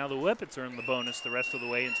Flashes, so now the Whippets are in the bonus the rest of the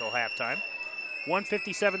way until halftime.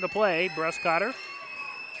 1:57 to play. Bruscotter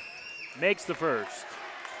makes the first.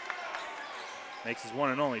 Makes his one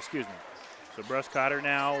and only, excuse me. So Bruscotter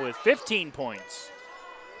now with 15 points.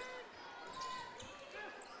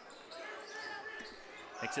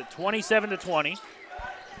 Makes it 27-20.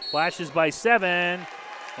 Flashes by 7, and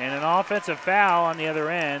an offensive foul on the other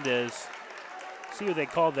end is, see what they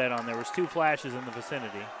called that on. There was 2 Flashes in the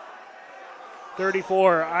vicinity.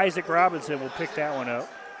 34, Isaac Robinson will pick that one up.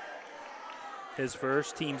 His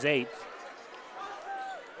first, team's 8th.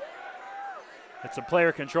 It's a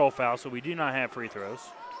player control foul, so we do not have free throws.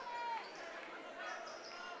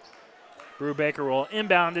 Brubaker will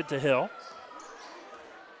inbound it to Hill.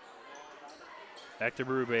 Back to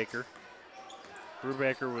Brubaker.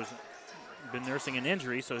 Brubaker was been nursing an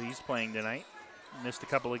injury, so he's playing tonight. Missed a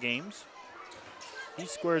couple of games. He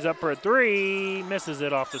squares up for a 3, misses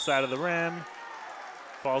it off the side of the rim.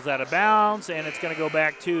 Falls out of bounds, and it's going to go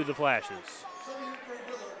back to the Flashes.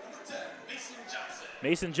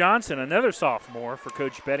 Mason Johnson, another sophomore for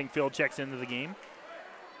Coach Bedingfield, checks into the game.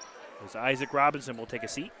 As Isaac Robinson will take a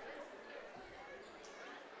seat.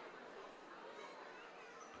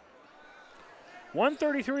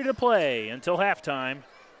 .133 to play until halftime.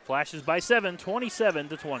 Flashes by 7,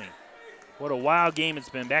 27-20. What a wild game it's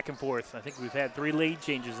been, back and forth. I think we've had 3 lead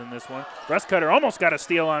changes in this one. Bruscotter almost got a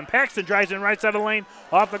steal on. Paxton drives in right side of the lane,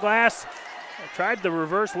 off the glass. Tried the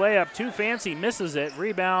reverse layup, too fancy, misses it.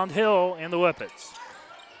 Rebound, Hill and the Whippets.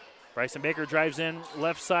 Bryson Baker drives in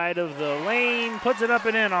left side of the lane, puts it up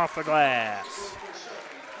and in off the glass.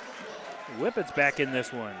 Whippets back in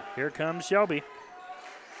this one. Here comes Shelby.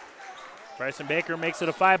 Bryson Baker makes it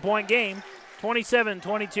a 5-point game.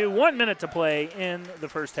 27-22, 1 minute to play in the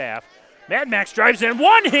first half. Mad Max drives in,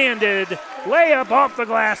 one-handed layup off the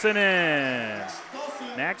glass and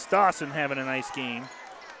in. Max Dawson having a nice game.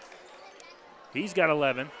 He's got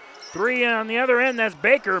 11. 3 on the other end, that's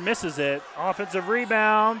Baker, misses it. Offensive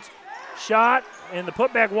rebound, shot, and the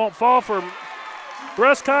putback won't fall for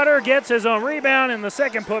Bruscotter. Gets his own rebound, and the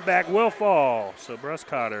second putback will fall. So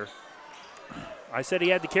Bruscotter, I said he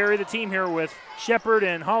had to carry the team here with Shepard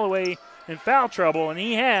and Holloway in foul trouble, and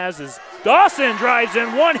he has, as Dawson drives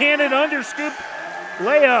in, one-handed underscoop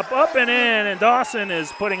layup up and in, and Dawson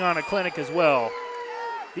is putting on a clinic as well.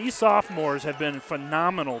 These sophomores have been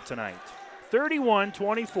phenomenal tonight.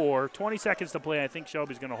 31-24, 20 seconds to play. I think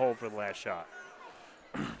Shelby's going to hold for the last shot.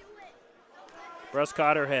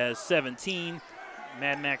 Bruscotter has 17,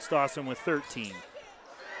 Mad Max Dawson with 13.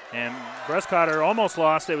 And Bruscotter almost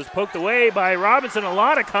lost. It was poked away by Robinson. A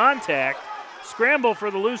lot of contact. Scramble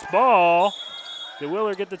for the loose ball. Did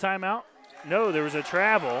Willard get the timeout? No, there was a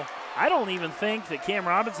travel. I don't even think that Cam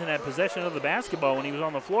Robinson had possession of the basketball when he was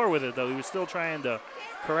on the floor with it, though. He was still trying to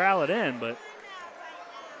corral it in, but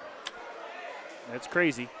that's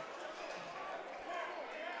crazy.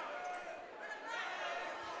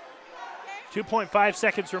 .5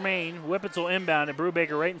 seconds remain. Whippets will inbound, and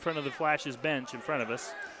Brubaker right in front of the Flash's bench in front of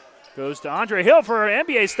us. Goes to Andre Hill for an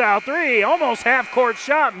NBA-style three. Almost half-court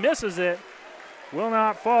shot. Misses it. Will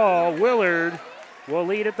not fall. Willard will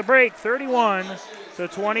lead at the break,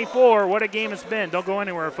 31-24. What a game it's been. Don't go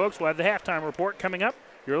anywhere, folks. We'll have the halftime report coming up.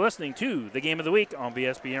 You're listening to the Game of the Week on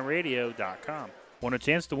VSBNradio.com. Want a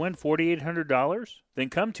chance to win $4,800? Then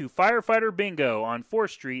come to Firefighter Bingo on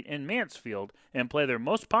 4th Street in Mansfield and play their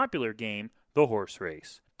most popular game, the horse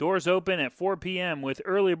race. Doors open at 4 p.m. with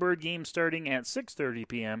early bird games starting at 6:30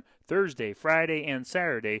 p.m. Thursday, Friday, and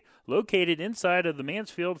Saturday, located inside of the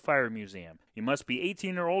Mansfield Fire Museum. You must be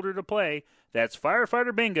 18 or older to play. That's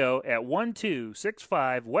Firefighter Bingo at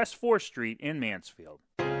 1265 West 4th Street in Mansfield.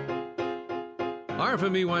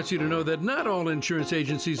 RFME wants you to know that not all insurance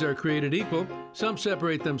agencies are created equal. Some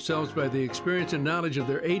separate themselves by the experience and knowledge of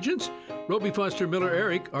their agents. Roby Foster Miller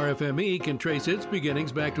Eric, RFME, can trace its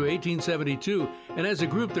beginnings back to 1872, and as a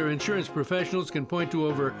group, their insurance professionals can point to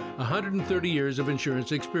over 130 years of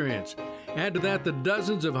insurance experience. Add to that the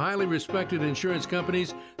dozens of highly respected insurance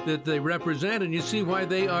companies that they represent, and you see why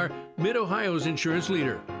they are Mid-Ohio's insurance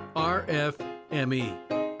leader, RFME.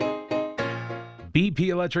 BP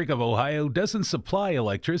Electric of Ohio doesn't supply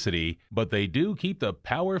electricity, but they do keep the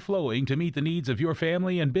power flowing to meet the needs of your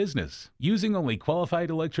family and business. Using only qualified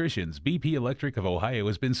electricians, BP Electric of Ohio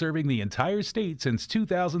has been serving the entire state since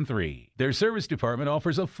 2003. Their service department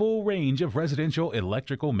offers a full range of residential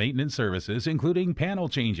electrical maintenance services, including panel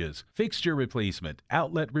changes, fixture replacement,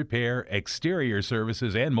 outlet repair, exterior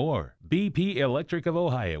services, and more. BP Electric of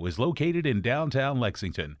Ohio is located in downtown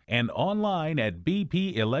Lexington and online at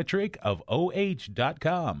bpelectricofoh.com.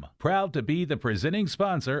 Proud to be the presenting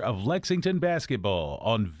sponsor of Lexington basketball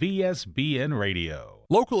on VSBN Radio.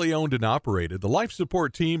 Locally owned and operated, the Life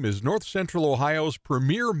Support Team is North Central Ohio's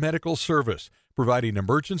premier medical service, providing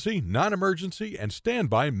emergency, non-emergency, and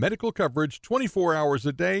standby medical coverage 24 hours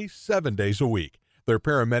a day, 7 days a week. Their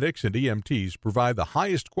paramedics and EMTs provide the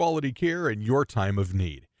highest quality care in your time of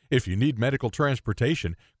need. If you need medical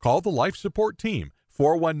transportation, call the Life Support Team,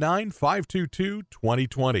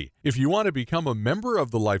 419-522-2020. If you want to become a member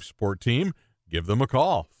of the Life Support Team, give them a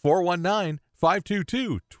call,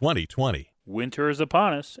 419-522-2020. Winter is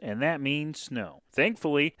upon us, and that means snow.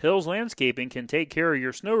 Thankfully, Hills Landscaping can take care of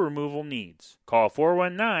your snow removal needs. Call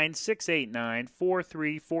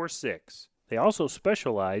 419-689-4346. They also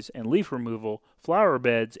specialize in leaf removal, flower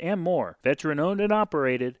beds, and more. Veteran-owned and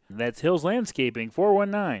operated. That's Hills Landscaping,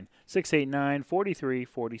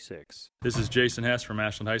 419-689-4346. This is Jason Hess from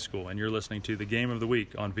Ashland High School, and you're listening to the Game of the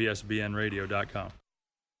Week on VSBNradio.com.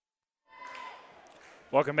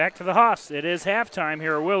 Welcome back to the Haas. It is halftime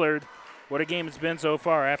here at Willard. What a game it's been so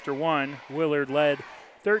far. After one, Willard led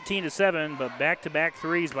 13-7, but back-to-back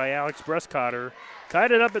threes by Alex Bruscotter.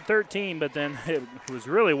 Tied it up at 13, but then it was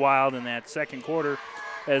really wild in that second quarter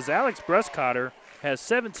as Alex Bruscotter has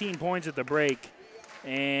 17 points at the break,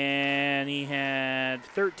 and he had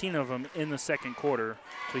 13 of them in the second quarter.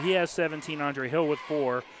 So he has 17, Andre Hill with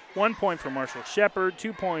 4. 1 point for Marshall Shepard,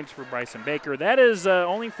 2 points for Bryson Baker. That is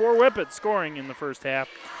only 4 Whippets scoring in the first half.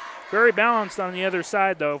 Very balanced on the other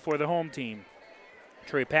side, though, for the home team.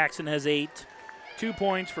 Trey Paxson has 8. 2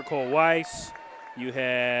 points for Cole Weiss. You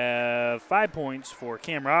have 5 points for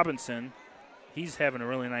Cam Robinson. He's having a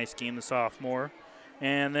really nice game, the sophomore.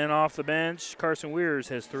 And then off the bench, Carson Weirs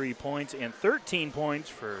has 3 points and 13 points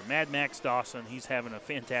for Mad Max Dawson. He's having a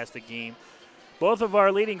fantastic game. Both of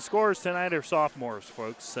our leading scorers tonight are sophomores,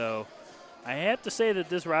 folks. So I have to say that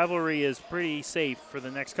this rivalry is pretty safe. For the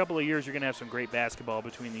next couple of years, you're going to have some great basketball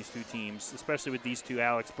between these two teams, especially with these two,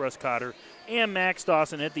 Alex Bruscotter and Max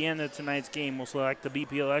Dawson. At the end of tonight's game, we'll select the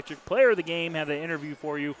BP Electric Player of the Game, have the interview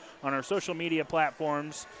for you on our social media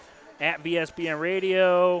platforms at VSBN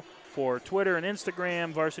Radio for Twitter and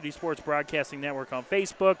Instagram, Varsity Sports Broadcasting Network on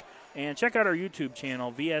Facebook, And check out our YouTube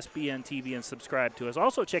channel, VSBN TV, and subscribe to us.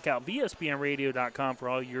 Also, check out VSBNradio.com for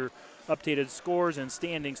all your updated scores and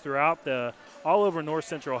standings throughout all over North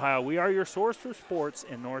Central Ohio. We are your source for sports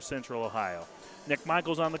in North Central Ohio. Nick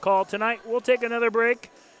Michaels on the call tonight. We'll take another break.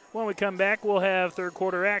 When we come back, we'll have third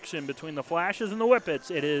quarter action between the Flashes and the Whippets.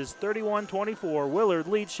 It is 31-24. Willard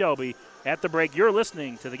leads Shelby. At the break, you're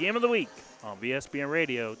listening to the Game of the Week on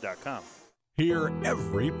VSBNradio.com. Hear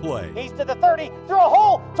every play. He's to the 30, through a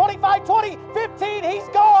hole, 25, 20, 15, he's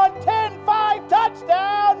gone, 10-5,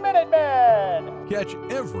 touchdown, Minutemen! Catch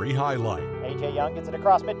every highlight. A.J. Young gets it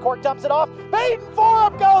across midcourt, dumps it off, Baden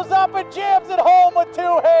Forum goes up and jams it home with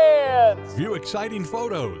two hands! View exciting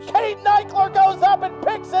photos. Caden Eichler goes up and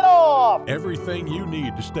picks it off! Everything you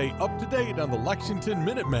need to stay up to date on the Lexington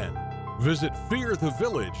Minutemen. Visit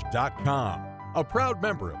fearthevillage.com, a proud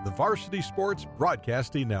member of the Varsity Sports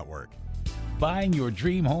Broadcasting Network. Buying your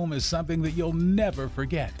dream home is something that you'll never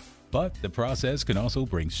forget, but the process can also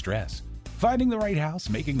bring stress. Finding the right house,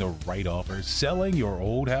 making the right offers, selling your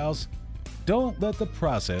old house. Don't let the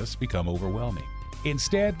process become overwhelming.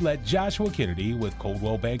 Instead, let Joshua Kennedy with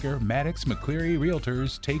Coldwell Banker Maddox McCleary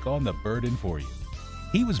Realtors take on the burden for you.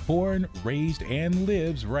 He was born, raised, and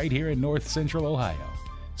lives right here in North Central Ohio.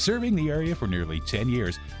 Serving the area for nearly 10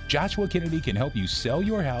 years, Joshua Kennedy can help you sell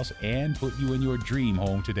your house and put you in your dream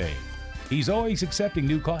home today. He's always accepting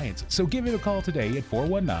new clients, so give him a call today at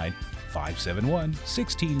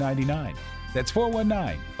 419-571-1699. That's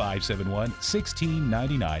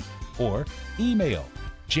 419-571-1699, or email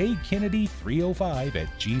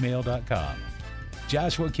jkennedy305@gmail.com.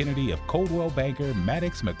 Joshua Kennedy of Coldwell Banker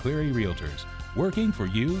Maddox McCleary Realtors, working for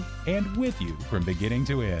you and with you from beginning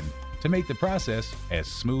to end to make the process as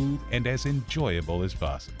smooth and as enjoyable as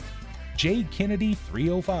possible.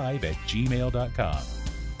 jkennedy305@gmail.com.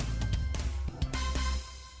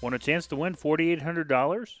 Want a chance to win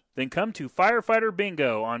 $4,800? Then come to Firefighter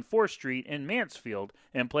Bingo on 4th Street in Mansfield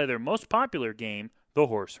and play their most popular game, the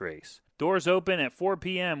horse race. Doors open at 4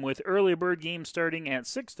 p.m. with early bird games starting at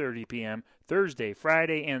 6:30 p.m. Thursday,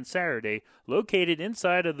 Friday, and Saturday, located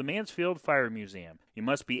inside of the Mansfield Fire Museum. You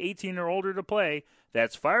must be 18 or older to play.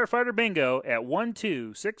 That's Firefighter Bingo at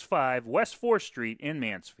 1265 West 4th Street in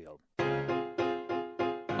Mansfield.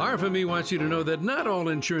 RFME wants you to know that not all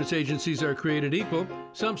insurance agencies are created equal.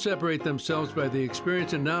 Some separate themselves by the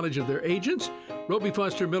experience and knowledge of their agents. Roby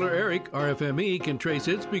Foster Miller Eric, RFME, can trace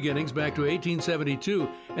its beginnings back to 1872,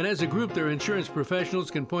 and as a group, their insurance professionals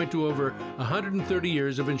can point to over 130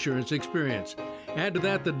 years of insurance experience. Add to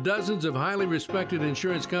that the dozens of highly respected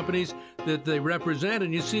insurance companies that they represent,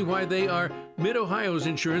 and you see why they are Mid-Ohio's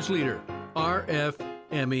insurance leader,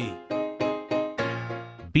 RFME.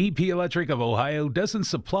 BP Electric of Ohio doesn't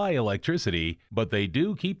supply electricity, but they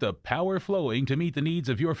do keep the power flowing to meet the needs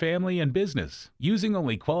of your family and business. Using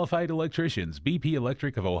only qualified electricians, BP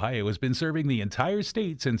Electric of Ohio has been serving the entire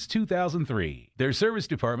state since 2003. Their service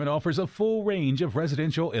department offers a full range of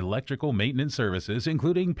residential electrical maintenance services,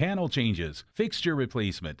 including panel changes, fixture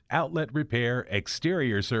replacement, outlet repair,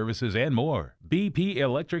 exterior services, and more. BP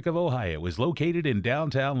Electric of Ohio is located in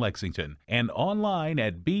downtown Lexington and online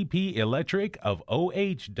at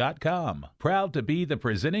bpelectricofoh.com. Proud to be the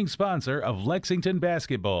presenting sponsor of Lexington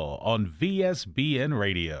basketball on VSBN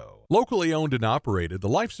Radio. Locally owned and operated, the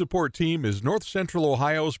Life Support Team is North Central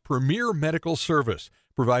Ohio's premier medical service,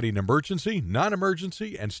 providing emergency,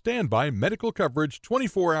 non-emergency, and standby medical coverage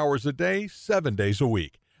 24 hours a day, 7 days a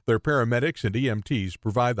week. Their paramedics and EMTs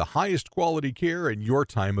provide the highest quality care in your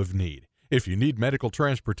time of need. If you need medical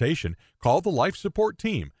transportation, call the Life Support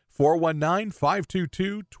Team,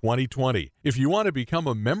 419-522-2020. If you want to become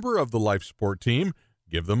a member of the Life Support Team,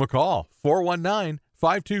 give them a call,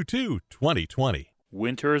 419-522-2020.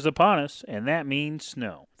 Winter is upon us, and that means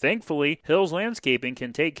snow. Thankfully, Hills Landscaping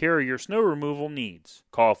can take care of your snow removal needs.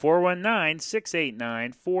 Call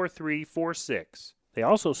 419-689-4346. They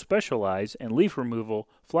also specialize in leaf removal,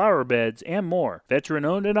 flower beds, and more.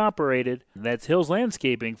 Veteran-owned and operated. That's Hills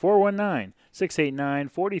Landscaping,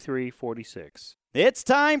 419-689-4346. It's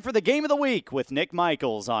time for the Game of the Week with Nick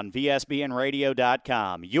Michaels on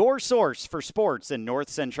VSBNradio.com, your source for sports in North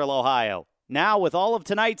Central Ohio. Now, with all of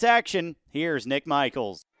tonight's action, here's Nick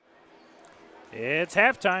Michaels. It's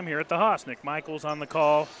halftime here at the Haas. Nick Michaels on the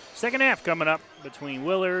call. Second half coming up between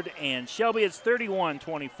Willard and Shelby. It's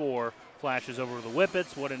 31-24. Flashes over the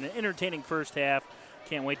Whippets. What an entertaining first half.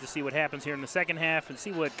 Can't wait to see what happens here in the second half and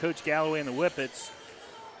see what Coach Galloway and the Whippets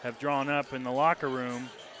have drawn up in the locker room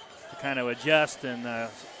to kind of adjust and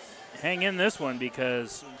hang in this one,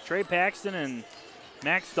 because Trey Paxton and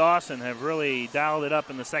Max Dawson have really dialed it up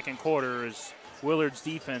in the second quarter as Willard's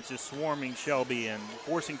defense is swarming Shelby and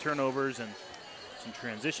forcing turnovers and Some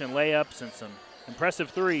transition layups and some impressive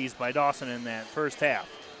threes by Dawson in that first half.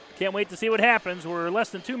 Can't wait to see what happens. We're less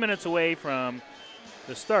than 2 minutes away from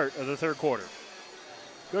the start of the third quarter.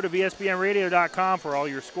 Go to VSBNradio.com for all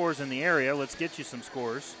your scores in the area. Let's get you some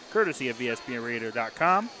scores, courtesy of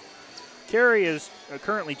VSBNradio.com. Cary is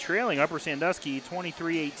currently trailing Upper Sandusky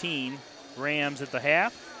 23-18, Rams at the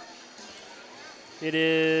half. It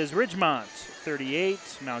is Ridgemont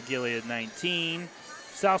 38, Mount Gilead 19.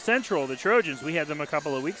 South Central, the Trojans, we had them a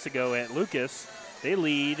couple of weeks ago at Lucas. They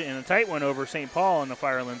lead in a tight one over St. Paul in the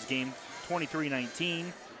Firelands game, 23-19.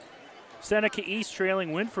 Seneca East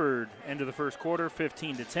trailing Winford end of the first quarter,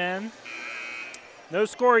 15-10. No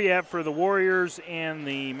score yet for the Warriors and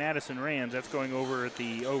the Madison Rams. That's going over at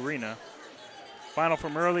the Arena. Final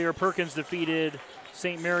from earlier, Perkins defeated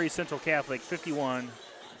St. Mary's Central Catholic 51-31.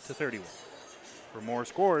 For more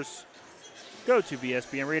scores, go to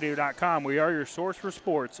VSBNradio.com. We are your source for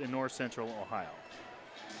sports in North Central Ohio.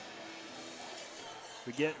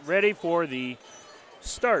 We get ready for the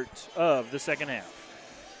start of the second half.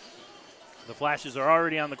 The Flashes are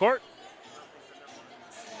already on the court.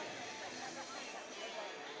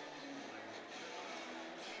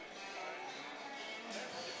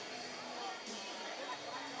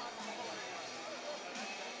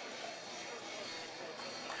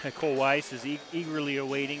 Cole Weiss is eagerly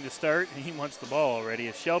awaiting the start. He wants the ball already.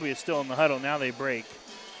 As Shelby is still in the huddle, now they break.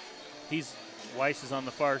 Weiss is on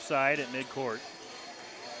the far side at midcourt.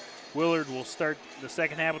 Willard will start the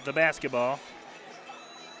second half with the basketball.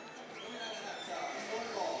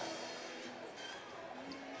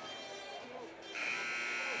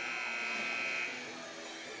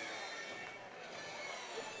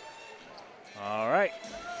 All right.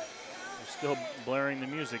 We're still blaring the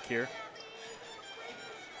music here.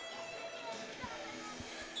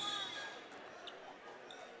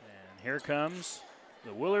 And here comes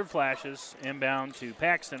the Willard Flashes inbound to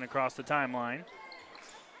Paxton across the timeline.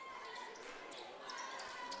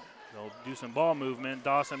 They'll do some ball movement.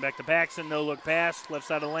 Dawson back to Paxton. No look pass. Left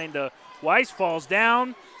side of the lane to Weiss. Falls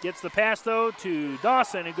down. Gets the pass, though, to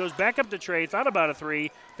Dawson. It goes back up to Trey. Thought about a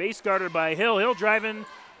three. Face guarded by Hill. Hill driving.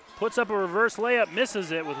 Puts up a reverse layup.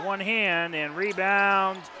 Misses it with one hand. And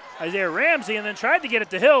rebound Isaiah Ramsey. And then tried to get it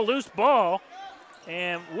to Hill. Loose ball.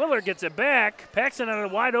 And Willard gets it back. Paxton had a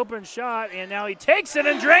wide open shot. And now he takes it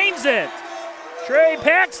and drains it. Trey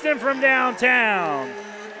Paxton from downtown.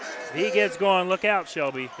 He gets going. Look out,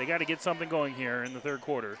 Shelby. They got to get something going here in the third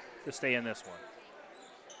quarter to stay in this one.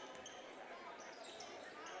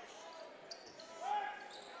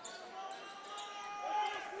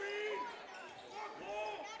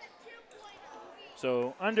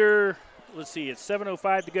 So under, let's see, it's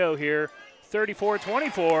 7:05 to go here.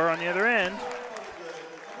 34-24 on the other end.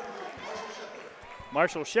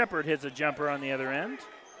 Marshall Shepard hits a jumper on the other end,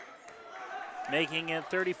 making it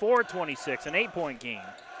 34-26, an 8-point game.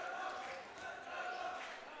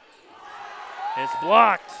 It's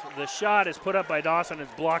blocked. The shot is put up by Dawson.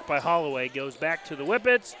 It's blocked by Holloway. Goes back to the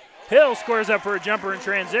Whippets. Hill scores up for a jumper in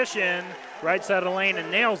transition. Right side of the lane and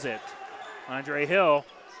nails it. Andre Hill.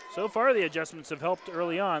 So far the adjustments have helped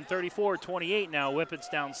early on. 34-28 now. Whippets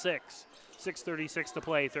down 6. 6:36 to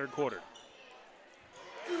play, third quarter.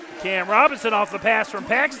 Cam Robinson off the pass from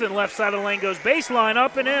Paxton. Left side of the lane goes baseline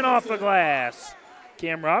up and in off the glass.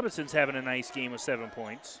 Cam Robinson's having a nice game with 7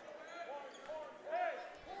 points.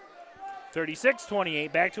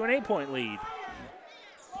 36-28, back to an 8-point lead.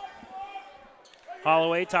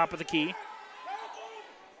 Holloway, top of the key.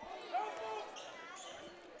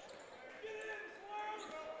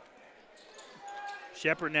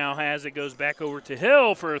 Shepard now has it, goes back over to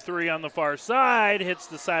Hill for a three on the far side. Hits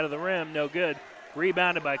the side of the rim, no good.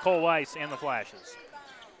 Rebounded by Cole Weiss and the Flashes.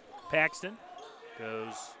 Paxton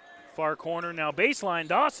goes far corner, now baseline.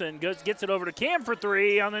 Dawson gets it over to Cam for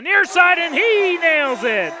three on the near side, and he nails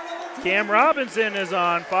it. Cam Robinson is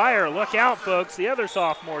on fire. Look out, folks. The other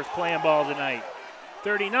sophomore's playing ball tonight.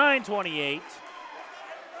 39-28.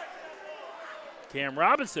 Cam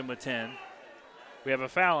Robinson with 10. We have a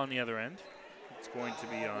foul on the other end. It's going to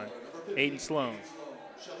be on Aiden Sloan.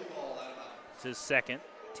 It's his second.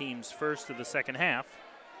 Team's first of the second half.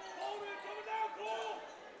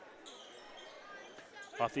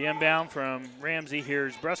 Off the inbound from Ramsey,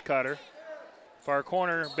 here's Brustcutter. Far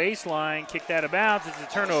corner, baseline, kicked out of bounds. It's a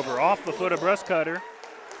turnover off the foot of Brustcutter.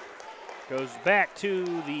 Goes back to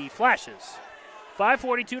the Flashes.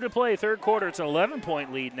 5:42 to play, third quarter. It's an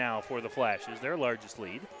 11-point lead now for the Flashes, their largest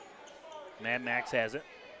lead. Mad Max has it.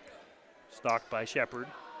 Stalked by Shepard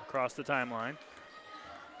across the timeline.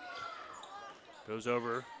 Goes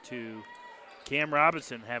over to Cam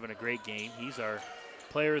Robinson having a great game. He's our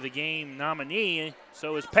Player of the Game nominee.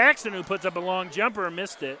 So is Paxton, who puts up a long jumper and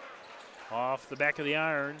missed it. Off the back of the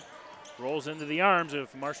iron. Rolls into the arms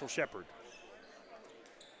of Marshall Shepard.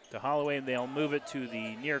 To Holloway, and they'll move it to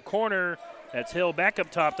the near corner. That's Hill back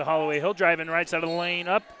up top to Holloway. He'll drive in right side of the lane.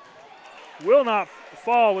 Up. Will not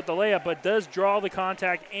fall with the layup, but does draw the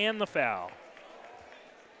contact and the foul.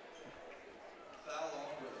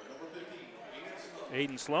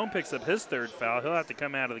 Aiden Sloan picks up his third foul. He'll have to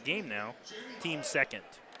come out of the game now. Team second.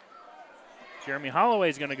 Jeremy Holloway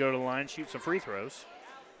is going to go to the line, shoot some free throws.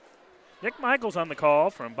 Nick Michaels on the call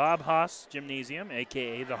from Bob Haas Gymnasium,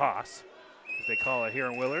 a.k.a. the Haas, as they call it here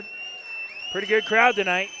in Willard. Pretty good crowd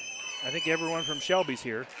tonight. I think everyone from Shelby's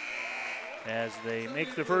here. As they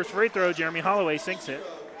make the first free throw, Jeremy Holloway sinks it.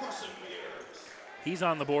 He's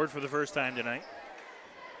on the board for the first time tonight.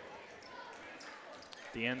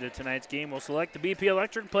 At the end of tonight's game, we'll select the BP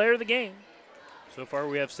Electric Player of the Game. So far,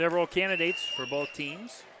 we have several candidates for both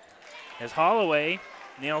teams. As Holloway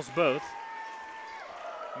nails both,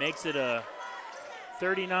 makes it a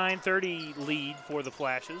 39-30 lead for the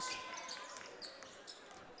Flashes.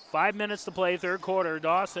 5 minutes to play, third quarter.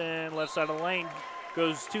 Dawson, left side of the lane,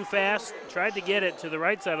 goes too fast, tried to get it to the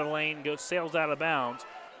right side of the lane, sails out of bounds.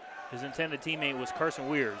 His intended teammate was Carson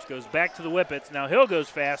Weirs. Goes back to the Whippets. Now Hill goes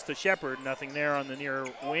fast to Shepard. Nothing there on the near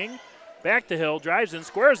wing. Back to Hill, drives in,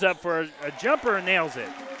 squares up for a jumper and nails it.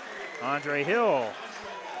 Andre Hill.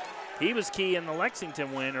 He was key in the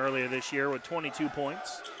Lexington win earlier this year with 22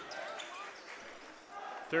 points.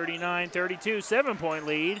 39-32, 7-point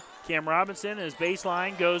lead. Cam Robinson, his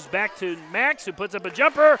baseline, goes back to Max, who puts up a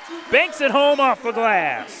jumper, banks it home off the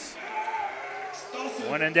glass.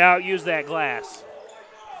 When in doubt, use that glass.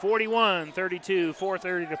 41-32,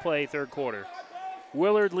 4:30 to play, third quarter.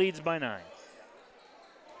 Willard leads by 9.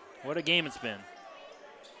 What a game it's been.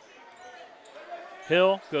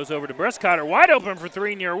 Hill goes over to Brustcotter, wide open for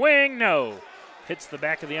three near wing. No. Hits the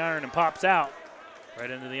back of the iron and pops out right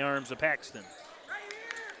into the arms of Paxton.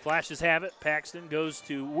 Flashes have it. Paxton goes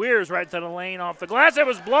to Weirs right side of the lane off the glass. It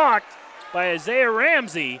was blocked by Isaiah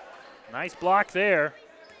Ramsey. Nice block there.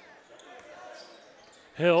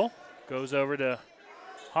 Hill goes over to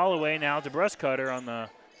Holloway, now to Brustcotter on the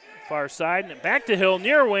far side. And back to Hill,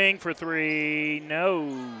 near wing for three.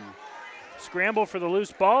 No. Scramble for the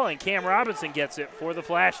loose ball, and Cam Robinson gets it for the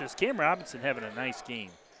Flashes. Cam Robinson having a nice game.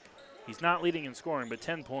 He's not leading in scoring, but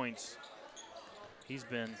 10 points. He's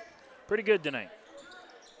been pretty good tonight.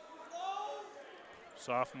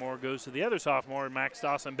 Sophomore goes to the other sophomore, Max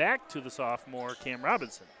Dawson back to the sophomore, Cam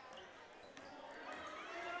Robinson.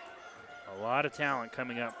 A lot of talent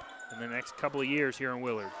coming up in the next couple of years here in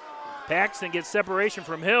Willard. Paxton gets separation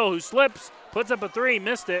from Hill, who slips, puts up a three,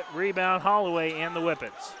 missed it. Rebound Holloway and the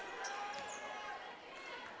Whippets.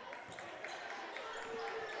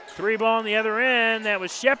 Three ball on the other end. That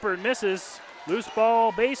was Shepard, misses. Loose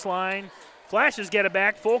ball baseline. Flashes get it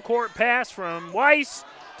back. Full court pass from Weiss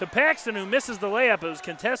to Paxton, who misses the layup. It was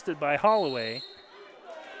contested by Holloway.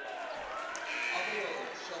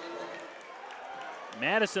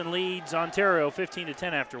 Madison leads Ontario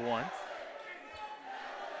 15-10 after one.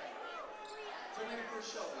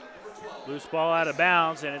 Loose ball out of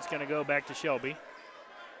bounds, and it's going to go back to Shelby.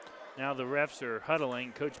 Now the refs are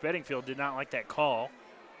huddling. Coach Bedingfield did not like that call.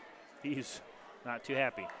 He's not too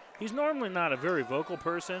happy. He's normally not a very vocal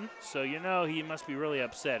person, so you know he must be really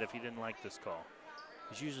upset if he didn't like this call.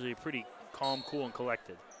 He's usually pretty calm, cool, and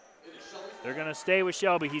collected. They're going to stay with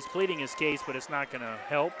Shelby. He's pleading his case, but it's not going to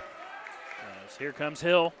help. As here comes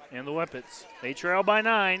Hill and the Whippets. They trail by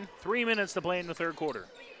 9. 3 minutes to play in the third quarter.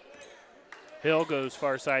 Hill goes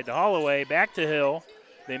far side to Holloway. Back to Hill.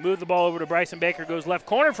 They move the ball over to Bryson Baker. Goes left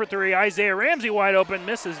corner for three. Isaiah Ramsey wide open.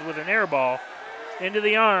 Misses with an air ball. Into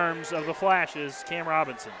the arms of the Flashes, Cam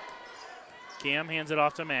Robinson. Cam hands it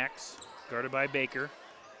off to Max, guarded by Baker.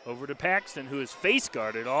 Over to Paxton, who is face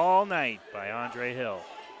guarded all night by Andre Hill.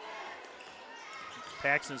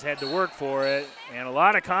 Paxton's had to work for it, and a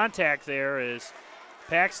lot of contact there is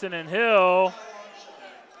Paxton and Hill.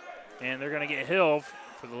 And they're going to get Hill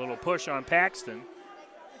for the little push on Paxton.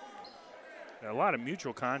 A lot of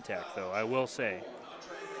mutual contact, though, I will say.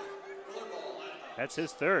 That's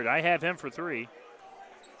his third. I have him for three.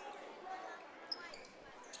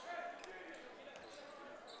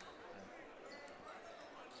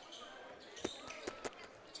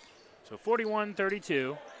 So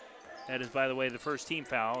 41-32. That is, by the way, the first team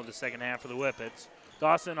foul of the second half for the Whippets.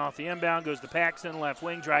 Dawson off the inbound, goes to Paxton, left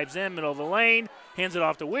wing, drives in, middle of the lane, hands it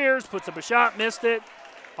off to Weirs, puts up a shot, missed it,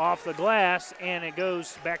 off the glass, and it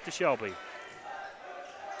goes back to Shelby.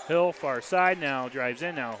 Hill, far side, now drives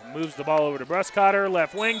in, now moves the ball over to Brustcotter,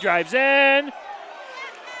 left wing, drives in,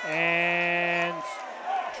 and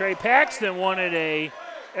Trey Paxton wanted a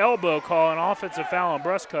elbow call, an offensive foul on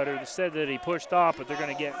Brustcutter. They said that he pushed off, but they're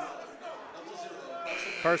going to get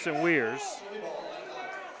Carson Weirs.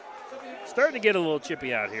 Starting to get a little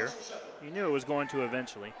chippy out here. You knew it was going to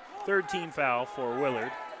eventually. Third team foul for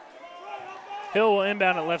Willard. Hill will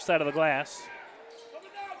inbound at left side of the glass.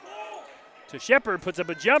 To Shepard, puts up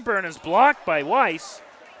a jumper and is blocked by Weiss.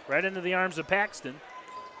 Right into the arms of Paxton.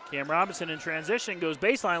 Cam Robinson in transition, goes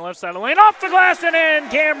baseline left side of the lane, off the glass and in.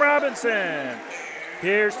 Cam Robinson.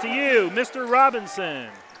 Here's to you, Mr. Robinson.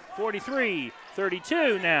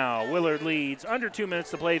 43-32 now. Willard leads. Under 2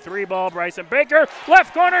 minutes to play. 3-ball. Bryson Baker.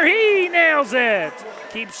 Left corner. He nails it.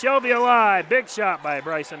 Keeps Shelby alive. Big shot by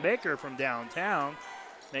Bryson Baker from downtown.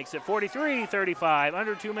 Makes it 43-35.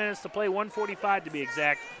 Under 2 minutes to play. 1:45 to be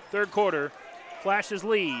exact. Third quarter. Flashes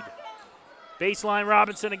lead. Baseline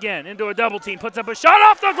Robinson again. Into a double team. Puts up a shot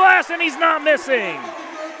off the glass and he's not missing.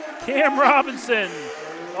 Cam Robinson.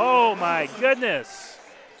 Oh my goodness.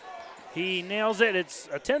 He nails it. It's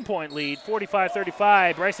a 10-point lead,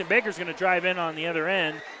 45-35. Bryson Baker's going to drive in on the other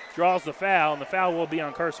end, draws the foul, and the foul will be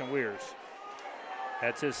on Carson Weirs.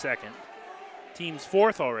 That's his second. Team's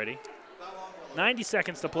fourth already. 90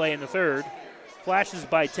 seconds to play in the third. Flashes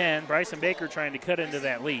by 10. Bryson Baker trying to cut into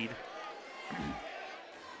that lead.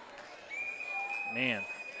 Man,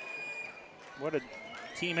 what a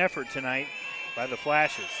team effort tonight by the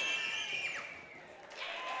Flashes.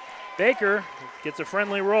 Baker gets a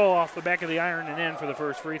friendly roll off the back of the iron and in for the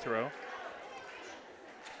first free throw.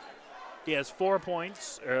 He has 4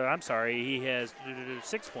 points. He has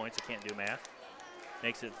 6 points. I can't do math.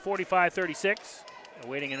 Makes it 45-36.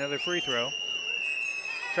 Awaiting another free throw.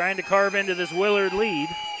 Trying to carve into this Willard lead.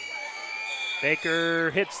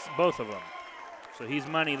 Baker hits both of them. So he's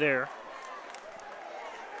money there.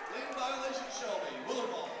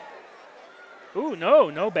 Ooh,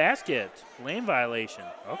 no basket. Lane violation.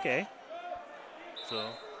 Okay. So,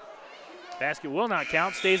 basket will not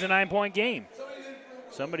count. Stays a 9-point game.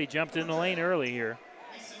 Somebody jumped in the lane early here.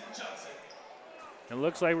 It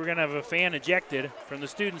looks like we're going to have a fan ejected from the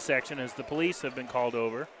student section as the police have been called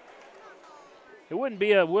over. It wouldn't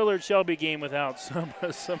be a Willard-Shelby game without some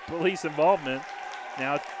police involvement.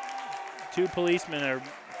 Now, 2 policemen are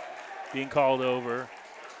being called over.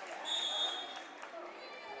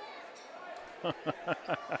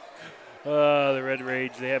 The Red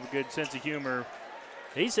Rage, they have a good sense of humor.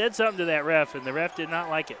 He said something to that ref, and the ref did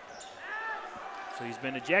not like it. So he's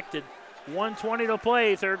been ejected. 1:20 to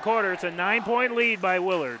play, third quarter. It's a 9-point lead by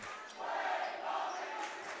Willard.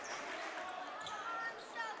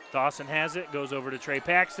 Dawson has it, goes over to Trey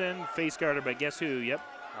Paxton. Face guarded by guess who? Yep,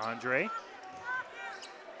 Andre.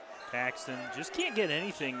 Paxton just can't get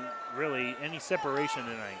anything, really, any separation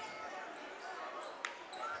tonight.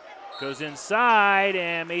 Goes inside,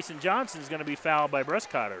 and Mason Johnson's going to be fouled by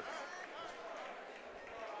Brustcutter.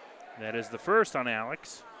 That is the first on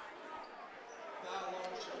Alex.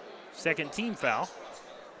 Second team foul.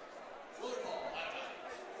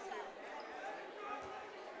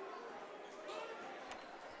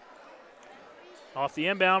 Off the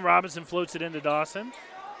inbound, Robinson floats it into Dawson.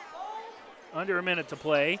 Under a minute to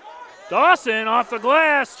play. Dawson off the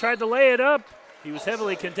glass, tried to lay it up. He was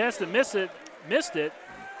heavily contested, missed it.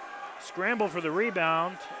 Scramble for the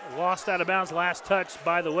rebound, lost out of bounds, last touch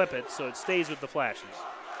by the Whippets, so it stays with the Flashes.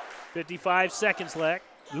 55 seconds left.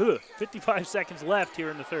 55 seconds left here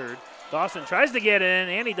in the third. Dawson tries to get in,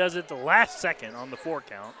 and he does it the last second on the 4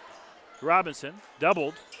 count. Robinson,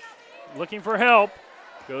 doubled, looking for help,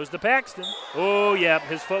 goes to Paxton. Oh, yep,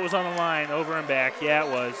 his foot was on the line, over and back. Yeah,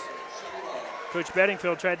 it was. Coach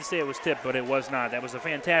Bedingfield tried to say it was tipped, but it was not. That was a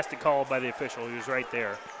fantastic call by the official. He was right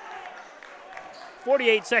there.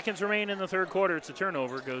 48 seconds remain in the third quarter. It's a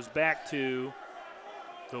turnover. Goes back to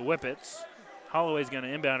the Whippets. Holloway's going to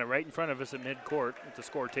inbound it right in front of us at midcourt at the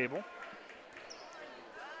score table.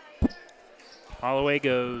 Holloway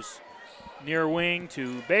goes near wing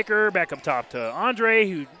to Baker. Back up top to Andre,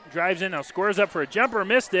 who drives in. Now squares up for a jumper.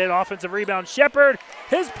 Missed it. Offensive rebound. Shepard.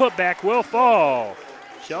 His putback will fall.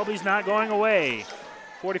 Shelby's not going away.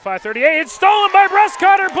 45-38. It's stolen by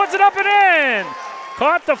Brustcutter. Puts it up and in.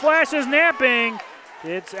 Caught the Flashes napping.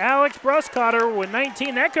 It's Alex Brustcutter with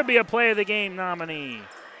 19. That could be a play of the game nominee.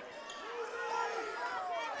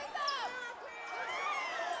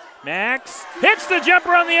 Max hits the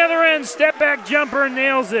jumper on the other end. Step back jumper,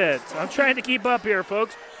 nails it. I'm trying to keep up here,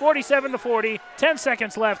 folks. 47-40, 10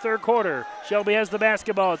 seconds left, third quarter. Shelby has the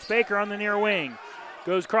basketball. It's Baker on the near wing.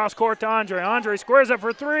 Goes cross court to Andre. Andre squares up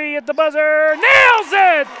for 3 at the buzzer. Nails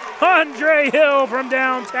it! Andre Hill from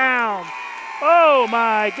downtown. Oh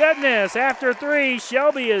my goodness. After 3,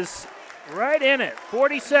 Shelby is right in it.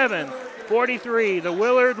 47-43. The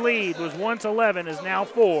Willard lead was once 11, is now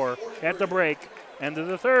 4 at the break. End of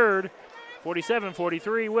the third.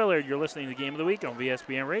 47-43 Willard. You're listening to the Game of the Week on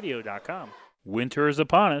VSBNradio.com. Winter is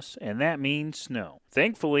upon us, and that means snow.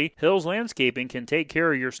 Thankfully, Hills Landscaping can take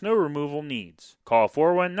care of your snow removal needs. Call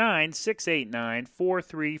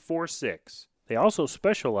 419-689-4346. They also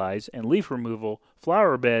specialize in leaf removal,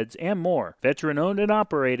 flower beds, and more. Veteran-owned and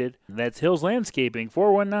operated. That's Hills Landscaping,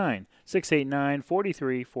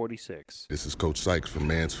 419-689-4346. This is Coach Sykes from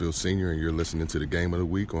Mansfield Senior, and you're listening to the Game of the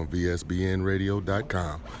Week on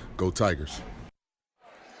VSBNradio.com. Go Tigers.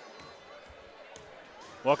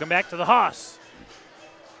 Welcome back to the Haas.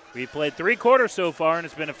 We've played 3 quarters so far, and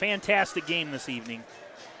it's been a fantastic game this evening.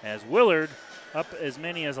 As Willard up as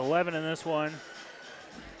many as 11 in this one.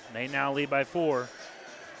 They now lead by 4.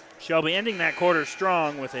 Shelby ending that quarter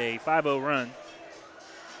strong with a 5-0 run.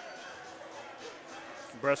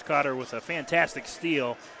 Bruscotter with a fantastic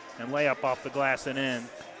steal and layup off the glass and in.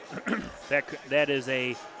 That is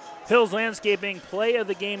a Hills Landscaping Play of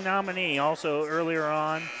the Game nominee. Also earlier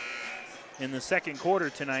on in the second quarter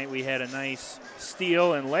tonight, we had a nice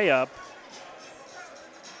steal and layup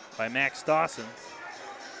by Max Dawson.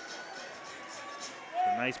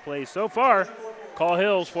 A nice play so far. Call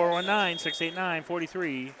Hills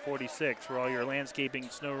 419-689-4346 for all your landscaping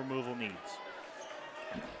snow removal needs.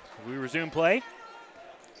 We resume play.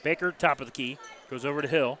 Baker, top of the key, goes over to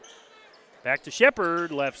Hill. Back to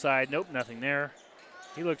Shepard, left side. Nope, nothing there.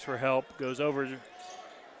 He looks for help, goes over to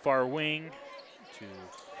far wing to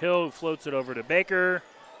Hill, who floats it over to Baker.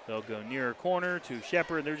 They'll go near corner to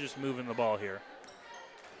Shepard. They're just moving the ball here.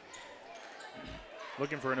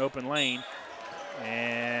 Looking for an open lane.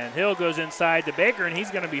 And Hill goes inside to Baker, and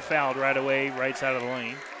he's going to be fouled right away, right side of the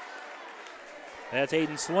lane. That's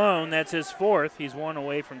Aiden Sloan. That's his 4th. He's 1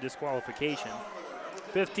 away from disqualification.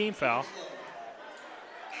 15 foul.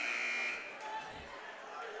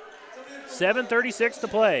 7:36 to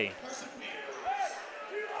play.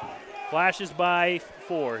 Flashes by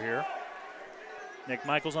 4 here. Nick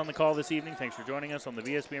Michaels on the call this evening. Thanks for joining us on the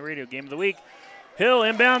VSBN Radio Game of the Week. Hill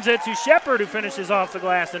inbounds it to Shepard, who finishes off the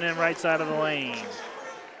glass and in right side of the lane.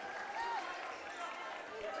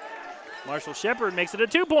 Marshall Shepard makes it a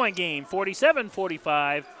 2-point game,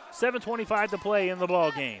 47-45, 7:25 to play in the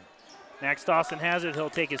ball game. Max Dawson has it. He'll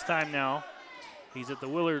take his time now. He's at the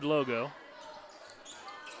Willard logo.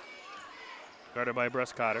 Guarded by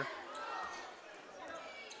Bruscotter.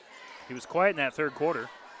 He was quiet in that third quarter.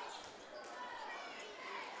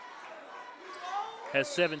 Has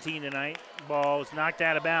 17 tonight. Ball was knocked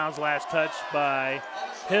out of bounds. Last touch by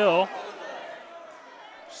Hill.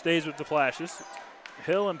 Stays with the Flashes.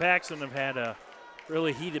 Hill and Paxton have had a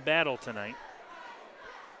really heated battle tonight.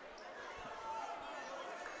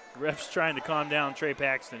 Ref's trying to calm down Trey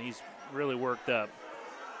Paxton. He's really worked up.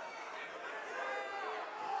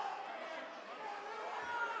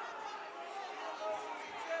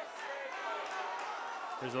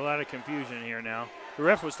 There's a lot of confusion here now. The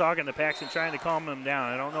ref was talking to Paxton, trying to calm him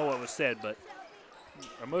down. I don't know what was said, but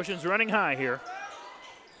emotions running high here.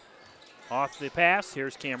 Off the pass,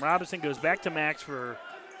 here's Cam Robinson. Goes back to Max for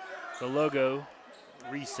the logo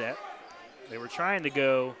reset. They were trying to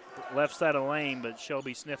go left side of the lane, but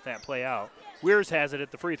Shelby sniffed that play out. Weirs has it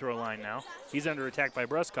at the free throw line now. He's under attack by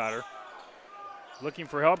Bruscotter. Looking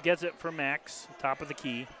for help, gets it from Max, top of the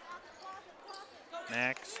key.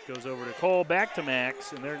 Max goes over to Cole, back to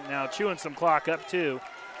Max, and they're now chewing some clock up too.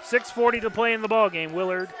 6:40 to play in the ball game.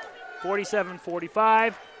 Willard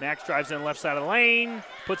 47-45. Max drives in left side of the lane,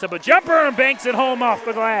 puts up a jumper and banks it home off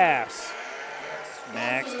the glass.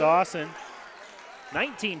 Max Dawson,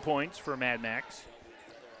 19 points for Mad Max.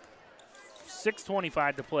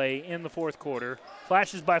 6:25 to play in the fourth quarter.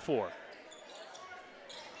 Flashes by 4.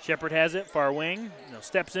 Shepard has it, far wing.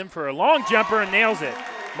 Steps in for a long jumper and nails it.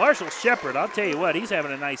 Marshall Shepard, I'll tell you what, he's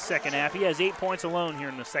having a nice second half. He has 8 points alone here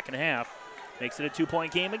in the second half. Makes it a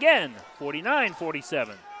 2-point game again,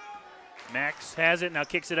 49-47. Max has it, now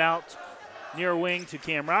kicks it out near wing to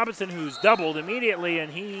Cam Robinson, who's doubled immediately, and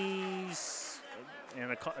a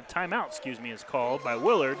timeout, is called by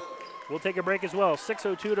Willard. We'll take a break as well.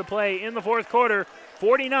 6:02 to play in the fourth quarter,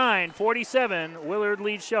 49-47. Willard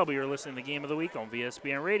leads Shelby. You're listening to the Game of the Week on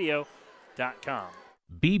VSBNradio.com.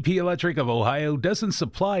 BP Electric of Ohio doesn't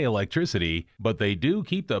supply electricity, but they do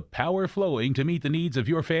keep the power flowing to meet the needs of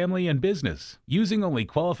your family and business. Using only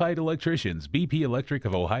qualified electricians, BP Electric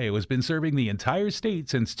of Ohio has been serving the entire state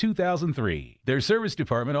since 2003. Their service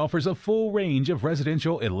department offers a full range of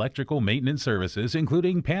residential electrical maintenance services,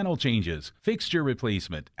 including panel changes, fixture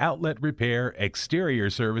replacement, outlet repair, exterior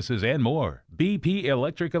services, and more. BP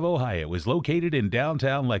Electric of Ohio is located in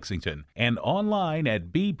downtown Lexington and online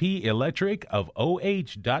at bpelectricofoh.com.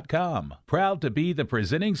 Proud to be the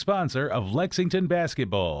presenting sponsor of Lexington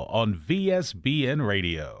basketball on VSBN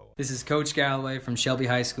Radio. This is Coach Galloway from Shelby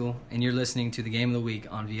High School, and you're listening to the Game of the Week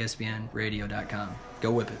on VSBNradio.com.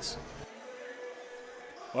 Go Whippets.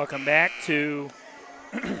 Welcome back to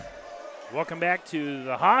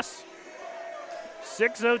the Haas.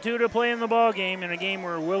 6:02 to play in the ball game, in a game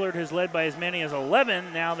where Willard has led by as many as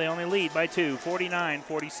 11. Now they only lead by 2,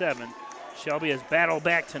 49-47. Shelby has battled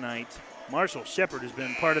back tonight. Marshall Shepard has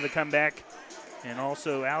been part of the comeback, and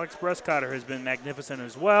also Alex Bruscotter has been magnificent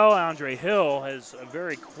as well. Andre Hill has a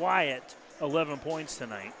very quiet 11 points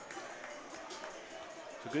tonight.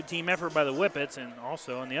 It's a good team effort by the Whippets, and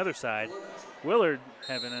also on the other side, Willard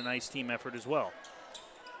having a nice team effort as well.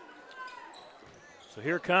 So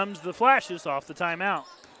here comes the Flashes off the timeout.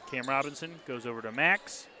 Cam Robinson goes over to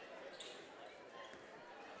Max.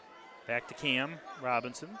 Back to Cam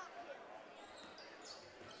Robinson.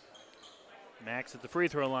 Max at the free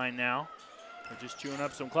throw line now. They're just chewing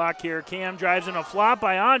up some clock here. Cam drives in a flop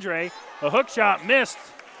by Andre. A hook shot missed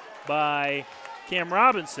by Cam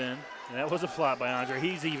Robinson. And that was a flop by Andre.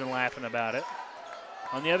 He's even laughing about it.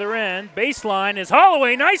 On the other end, baseline is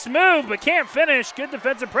Holloway. Nice move, but can't finish. Good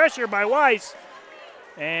defensive pressure by Weiss.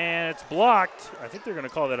 And it's blocked. I think they're going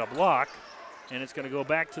to call that a block. And it's going to go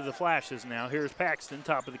back to the Flashes now. Here's Paxton,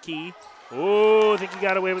 top of the key. Oh, I think he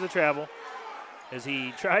got away with the travel, as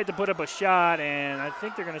he tried to put up a shot, and I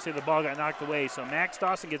think they're going to say the ball got knocked away. So Max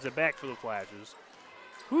Dawson gets it back for the Flashes.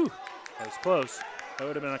 Whew, that was close. That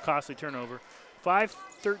would have been a costly turnover.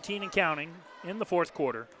 5:13 and counting in the fourth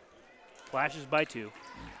quarter. Flashes by 2.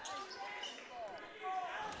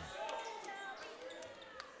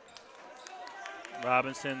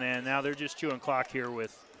 Robinson, and now they're just chewing clock here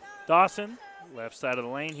with Dawson, left side of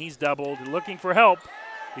the lane. He's doubled, looking for help.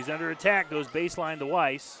 He's under attack, goes baseline to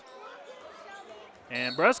Weiss.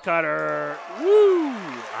 And Bruscotter, woo!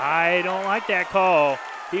 I don't like that call.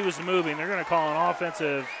 He was moving. They're going to call an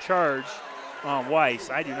offensive charge on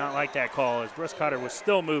Weiss. I do not like that call, as Bruscotter was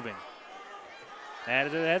still moving.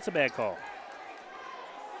 That's a bad call.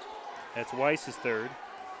 That's Weiss's third.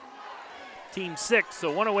 Team 6,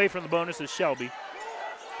 so one away from the bonus is Shelby.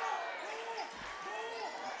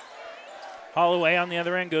 Holloway on the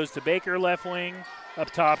other end goes to Baker, left wing.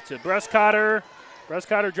 Up top to Bruscotter.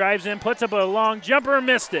 Bruscotter drives in, puts up a long jumper,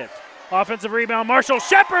 missed it. Offensive rebound, Marshall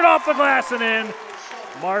Shepard off the glass and in.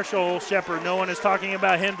 Marshall Shepard, no one is talking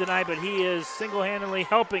about him tonight, but he is single-handedly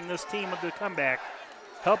helping this team with the comeback.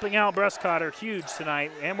 Helping out Bruscotter, huge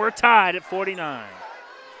tonight, and we're tied at 49.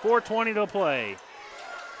 4:20 to play.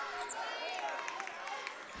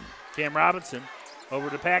 Cam Robinson over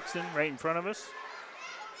to Paxton, right in front of us.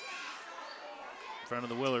 In front of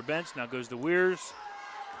the Willard bench, now goes to Weirs.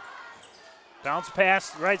 Bounce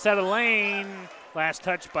pass, right side of the lane. Last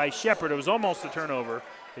touch by Shepard. It was almost a turnover.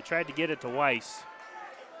 They tried to get it to Weiss.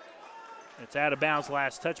 It's out of bounds,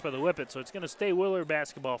 last touch by the Whippets, so it's going to stay Willard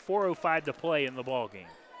basketball. 4:05 to play in the ball game.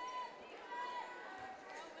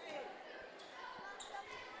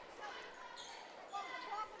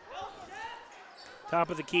 Top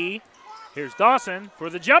of the key. Here's Dawson for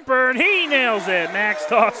the jumper, and he nails it. Max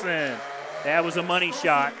Dawson. That was a money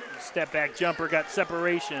shot. Step back jumper, got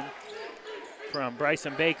separation from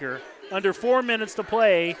Bryson Baker. Under 4 minutes to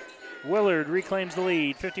play, Willard reclaims the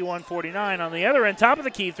lead, 51-49. On the other end, top of the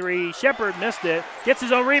key three, Shepard missed it, gets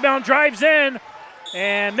his own rebound, drives in,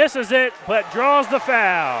 and misses it, but draws the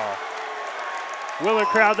foul. Willard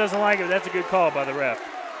crowd doesn't like it. That's a good call by the ref.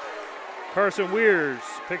 Carson Weirs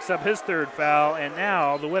picks up his third foul, and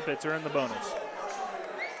now the Whippets are in the bonus.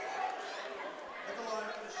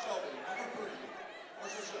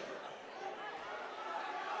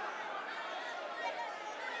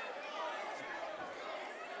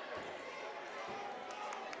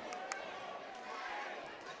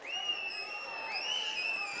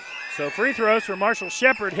 So free throws for Marshall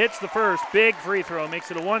Shepard, hits the first. Big free throw, makes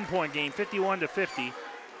it a 1-point game, 51-50.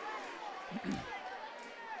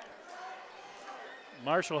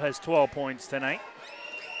 Marshall has 12 points tonight.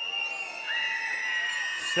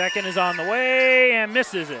 Second is on the way and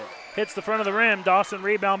misses it. Hits the front of the rim. Dawson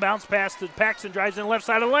rebound, bounce pass to Paxton, drives in left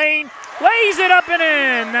side of the lane. Lays it up and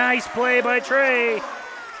in. Nice play by Trey.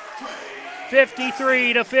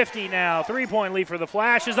 53-50 now. 3-point lead for the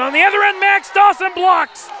Flashes. On the other end, Max Dawson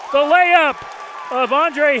blocks the layup of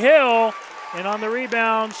Andre Hill. And on the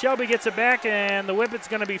rebound, Shelby gets it back, and the Whippet's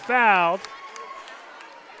going to be fouled.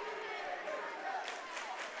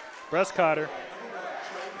 Bruscotter.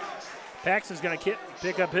 Paxton's going to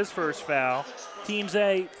pick up his first foul. Team's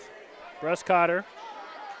 8th. Bruscotter.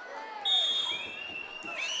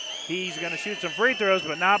 He's going to shoot some free throws,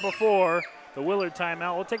 but not before the Willard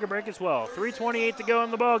timeout. We'll take a break as well. 3:28 to go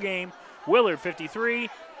in the ball game. Willard 53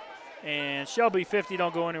 and Shelby 50.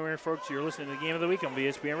 Don't go anywhere, folks. You're listening to the Game of the Week on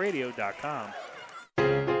VSBNradio.com.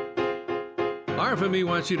 RFME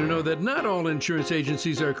wants you to know that not all insurance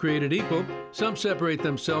agencies are created equal. Some separate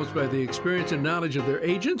themselves by the experience and knowledge of their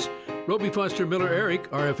agents. Roby Foster Miller Eric,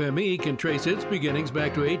 RFME, can trace its beginnings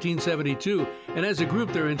back to 1872, and as a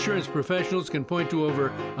group, their insurance professionals can point to over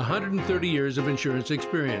 130 years of insurance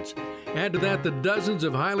experience. Add to that the dozens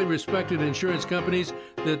of highly respected insurance companies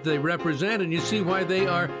that they represent, and you see why they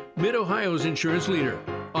are Mid-Ohio's insurance leader,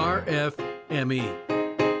 RFME.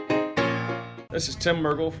 This is Tim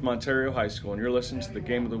Mergel from Ontario High School, and you're listening to the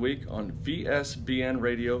Game of the Week on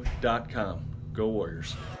VSBNradio.com. Go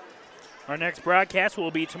Warriors. Our next broadcast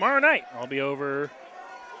will be tomorrow night. I'll be over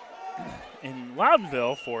in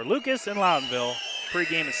Loudonville for Lucas and Loudonville.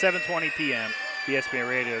 Pre-game at 7:20 p.m.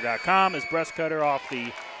 VSBNradio.com as Bruscotter off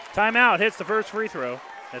the timeout hits the first free throw.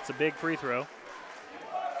 That's a big free throw.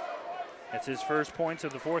 That's his first points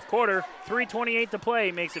of the fourth quarter. 3:28 to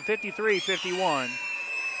play, makes it 53-51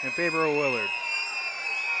 in favor of Willard.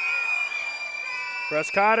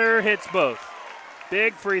 Bruscotter hits both.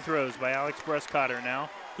 Big free throws by Alex Bruscotter now.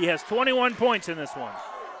 He has 21 points in this one.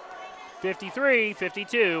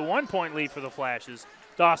 53-52, 1 point lead for the Flashes.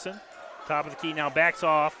 Dawson, top of the key, now backs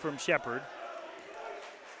off from Shepard.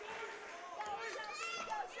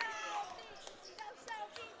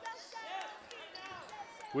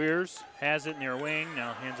 Weirs has it near wing,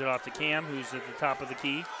 now hands it off to Cam, who's at the top of the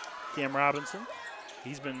key. Cam Robinson,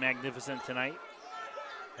 he's been magnificent tonight.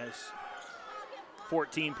 Has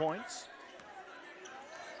 14 points.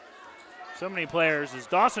 So many players as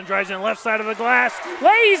Dawson drives in the left side of the glass,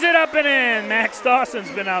 lays it up and in. Max Dawson's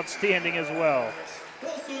been outstanding as well.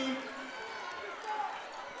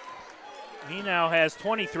 He now has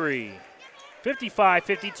 23.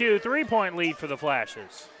 55-52, 3-point lead for the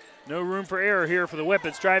Flashes. No room for error here for the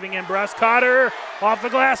Whippets. Driving in Bruscotter, off the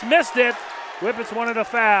glass, missed it. Whippets wanted a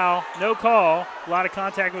foul, no call. A lot of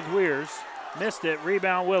contact with Weirs. Missed it,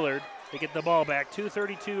 rebound Willard. They get the ball back,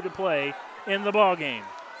 2:32 to play in the ball game.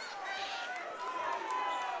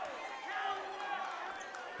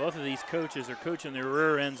 Both of these coaches are coaching their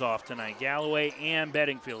rear ends off tonight, Galloway and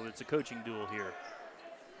Bedingfield. It's a coaching duel here.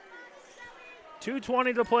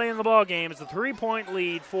 2:20 to play in the ball game. It's a 3-point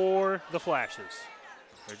lead for the Flashes.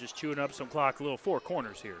 They're just chewing up some clock, little four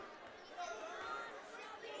corners here.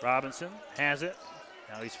 Robinson has it.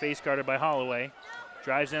 Now he's face guarded by Holloway.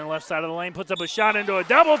 Drives in the left side of the lane, puts up a shot into a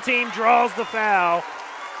double team, draws the foul.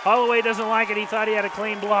 Holloway doesn't like it. He thought he had a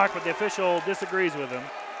clean block, but the official disagrees with him.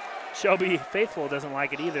 Shelby Faithful doesn't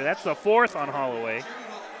like it either. That's the fourth on Holloway.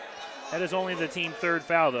 That is only the team third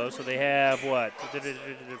foul, though, so they have, what,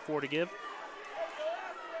 4 to give?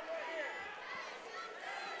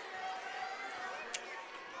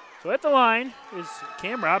 So at the line is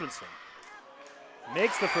Cam Robinson.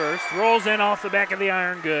 Makes the first, rolls in off the back of the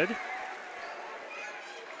iron, good.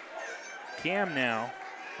 Cam now,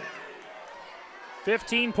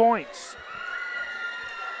 15 points.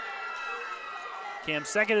 Cam's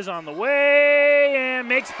second is on the way and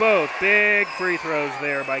makes both. Big free throws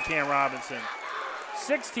there by Cam Robinson.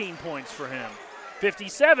 16 points for him.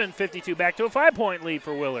 57-52, back to a 5-point lead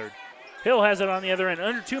for Willard. Hill has it on the other end.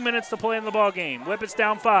 Under 2 minutes to play in the ball game. Whippets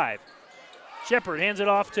down 5. Shepard hands it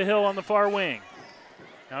off to Hill on the far wing.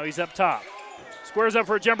 Now he's up top. Squares up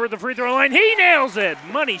for a jumper at the free throw line. He nails it.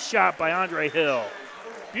 Money shot by Andre Hill.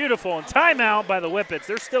 Beautiful. And timeout by the Whippets.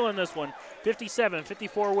 They're still in this one.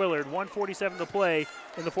 57-54 Willard. 1:47 to play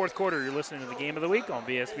in the fourth quarter. You're listening to the Game of the Week on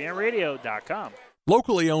VSBNradio.com.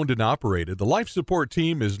 Locally owned and operated, the Life Support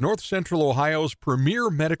Team is North Central Ohio's premier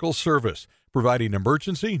medical service, providing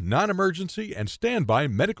emergency, non-emergency, and standby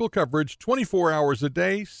medical coverage 24 hours a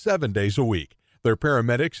day, 7 days a week. Their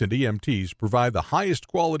paramedics and EMTs provide the highest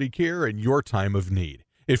quality care in your time of need.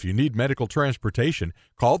 If you need medical transportation,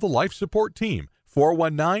 call the Life Support Team,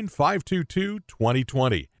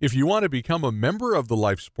 419-522-2020. If you want to become a member of the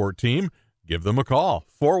Life Support Team, give them a call,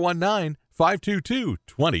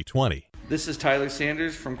 419-522-2020. This is Tyler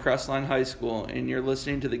Sanders from Crestline High School, and you're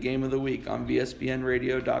listening to the Game of the Week on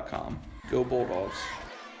VSBNradio.com. Go Bulldogs.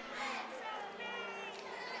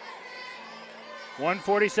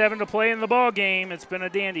 1:47 to play in the ball game. It's been a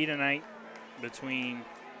dandy tonight between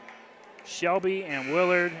Shelby and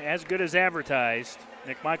Willard, as good as advertised.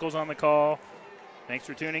 Nick Michaels on the call. Thanks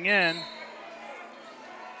for tuning in.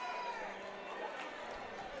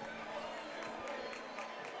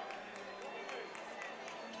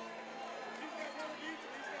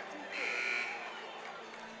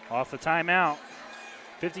 Off the timeout.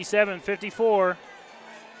 57-54.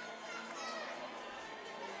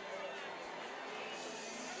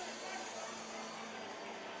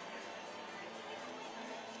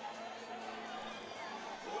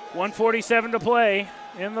 .147 to play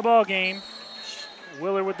in the ball game.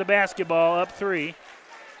 Willard with the basketball, up 3.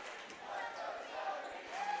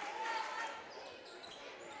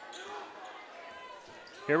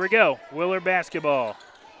 Here we go, Willard basketball.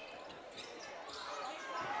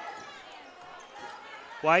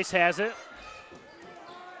 Weiss has it.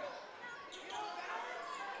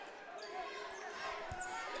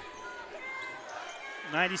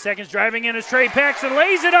 .90 seconds driving in as Trey Paxton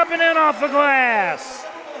lays it up and in off the glass.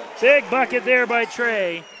 Big bucket there by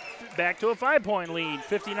Trey. Back to a 5-point lead,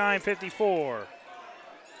 59-54.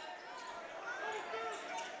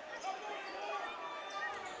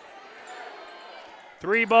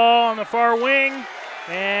 Three ball on the far wing,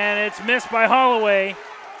 and it's missed by Holloway.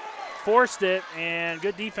 Forced it, and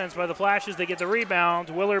good defense by the Flashes. They get the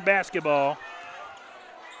rebound. Willard basketball.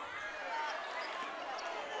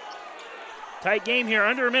 Tight game here,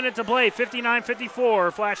 under a minute to play,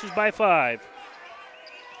 59-54. Flashes by 5.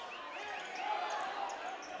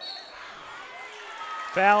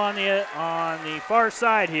 Foul on the far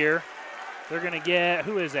side here. They're going to get,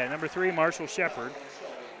 who is that? Number 3, Marshall Shepard.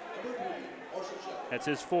 That's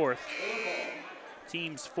his 4th.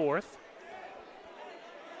 Team's 4th.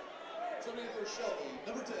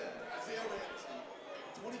 Number 10, Isaiah Ramsey.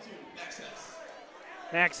 22, Max Hess.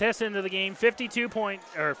 Max Hess into the game,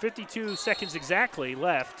 52 seconds exactly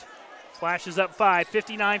left. Flashes up 5,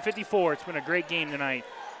 59-54. It's been a great game tonight.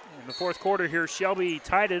 In the fourth quarter here, Shelby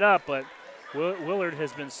tied it up, but Willard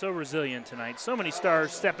has been so resilient tonight. So many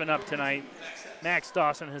stars stepping up tonight. Max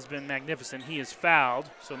Dawson has been magnificent. He is fouled,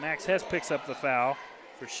 so Max Hess picks up the foul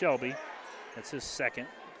for Shelby. That's his 2nd,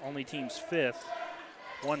 only team's 5th.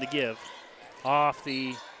 1 to give.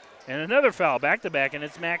 And another foul back-to-back, and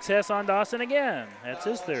it's Max Hess on Dawson again. That's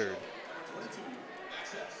his 3rd.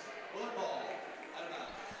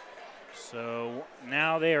 So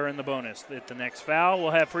now they are in the bonus. At the next foul,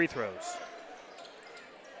 we'll have free throws.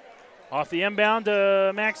 Off the inbound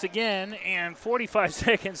to Max again, and 45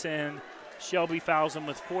 seconds, and Shelby fouls him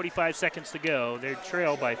with 45 seconds to go. They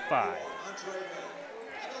trail by 5.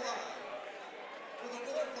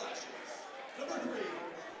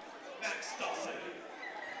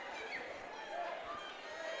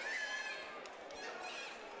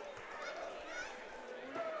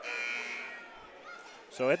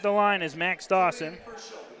 So at the line is Max Dawson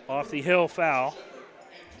off the Hill foul.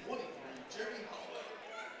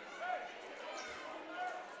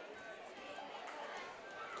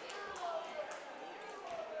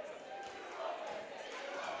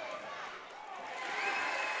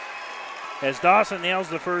 As Dawson nails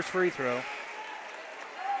the first free throw.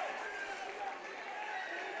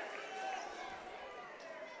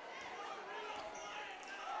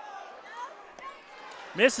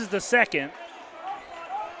 Misses the second.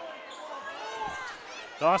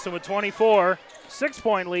 Dawson with 24,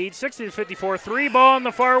 6-point lead, 60-54. 3 ball on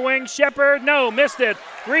the far wing. Shepard, no, missed it.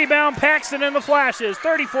 Rebound, Paxton in the Flashes.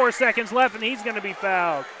 34 seconds left, and he's going to be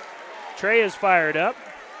fouled. Trey is fired up.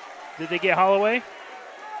 Did they get Holloway?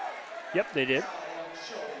 Yep, they did.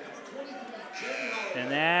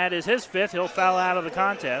 And that is his 5th. He'll foul out of the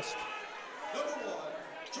contest.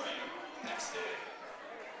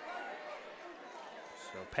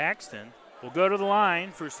 So Paxton will go to the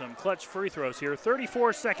line for some clutch free throws here.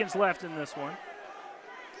 34 seconds left in this one.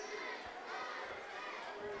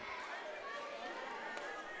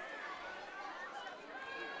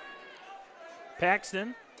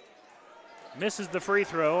 Paxton misses the free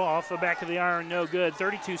throw off the back of the iron, no good.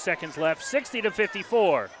 32 seconds left,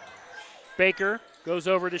 60-54. Baker goes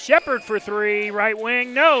over to Shepard for 3, right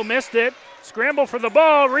wing, no, missed it. Scramble for the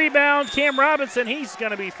ball, rebound, Cam Robinson, he's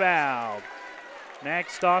going to be fouled.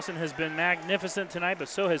 Max Dawson has been magnificent tonight, but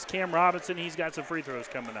so has Cam Robinson. He's got some free throws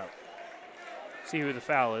coming up. See who the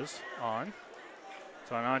foul is on.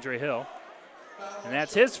 It's on Andre Hill. And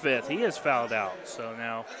that's his 5th. He is fouled out. So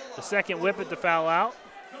now the second Whippet to foul out.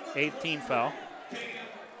 8th team foul.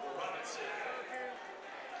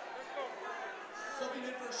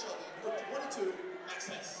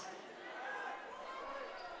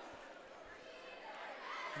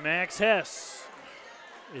 Max Hess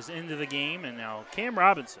is into the game, and now Cam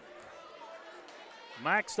Robinson.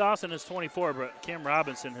 Max Dawson is 24, but Cam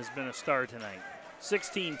Robinson has been a star tonight.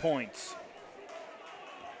 16 points.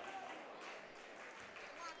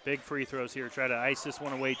 Big free throws here. Try to ice this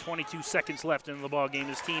one away. 22 seconds left in the ball game.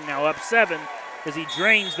 His team now up 7 as he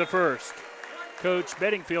drains the first. Coach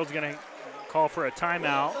Bedingfield's going to call for a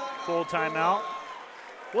timeout, full timeout.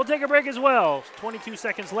 We'll take a break as well. 22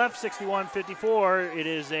 seconds left, 61-54. It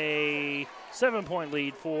is a 7-point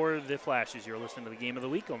lead for the Flashes. You're listening to the Game of the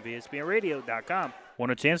Week on VSBNradio.com.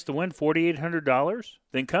 Want a chance to win $4,800?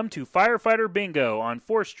 Then come to Firefighter Bingo on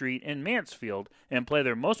 4th Street in Mansfield and play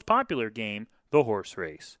their most popular game, the horse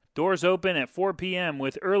race. Doors open at 4 p.m.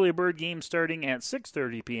 with early bird games starting at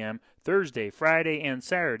 6:30 p.m. Thursday, Friday, and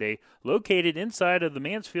Saturday, located inside of the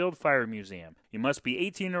Mansfield Fire Museum. You must be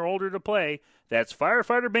 18 or older to play. That's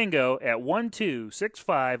Firefighter Bingo at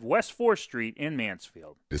 1265 West 4th Street in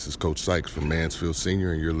Mansfield. This is Coach Sykes from Mansfield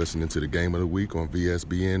Senior, and you're listening to the Game of the Week on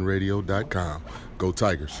VSBNradio.com. Go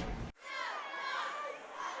Tigers.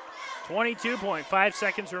 22.5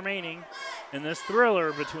 seconds remaining in this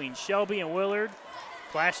thriller between Shelby and Willard.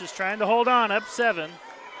 Flashes trying to hold on, up 7,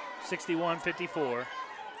 61-54.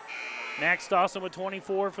 Max Dawson with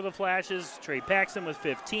 24 for the Flashes. Trey Paxton with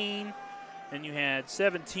 15. And you had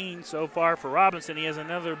 17 so far for Robinson. He has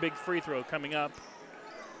another big free throw coming up.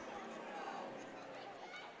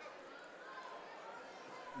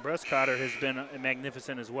 Bruscotter has been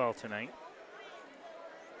magnificent as well tonight.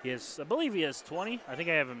 I believe he has 20. I think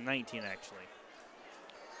I have him 19 actually.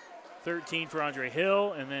 13 for Andre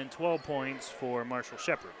Hill, and then 12 points for Marshall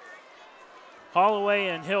Shepard. Holloway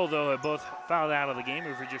and Hill, though, have both fouled out of the game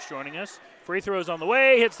if you're just joining us. Free throws on the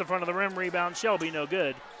way, hits the front of the rim, rebound, Shelby, no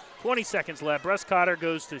good. 20 seconds left. Bruscotter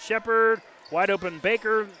goes to Shepard. Wide open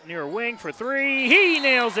Baker near wing for 3. He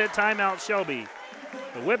nails it. Timeout, Shelby.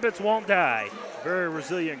 The Whippets won't die. Very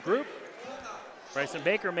resilient group. Bryson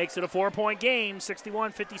Baker makes it a 4-point game,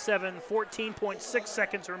 61-57, 14.6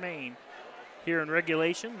 seconds remain here in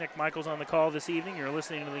regulation. Nick Michaels on the call this evening. You're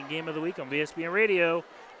listening to the Game of the Week on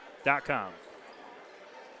VSBNradio.com.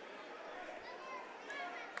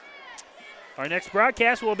 Our next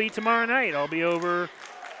broadcast will be tomorrow night. I'll be over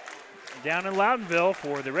down in Loudonville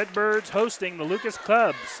for the Redbirds hosting the Lucas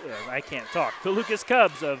Cubs. The Lucas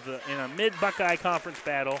Cubs in a mid-Buckeye Conference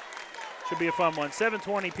battle. Should be a fun one.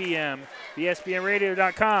 7:20 p.m.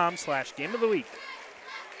 VSBNradio.com/Game of the Week.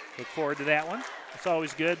 Look forward to that one. It's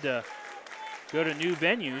always good to go to new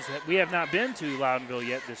venues. We have not been to Loudonville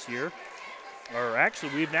yet this year. Or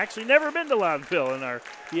actually, we've actually never been to Loudonville in our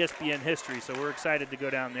ESPN history, so we're excited to go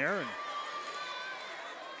down there and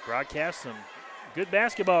broadcast some good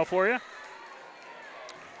basketball for you.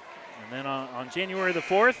 And then on January the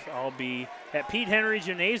 4th, I'll be at Pete Henry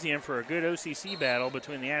Gymnasium for a good OCC battle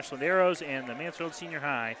between the Ashland Arrows and the Mansfield Senior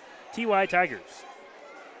High TY Tigers.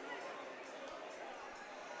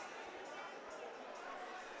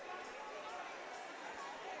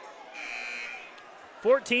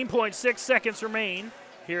 .6 seconds remain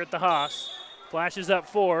here at the Haas. Flashes up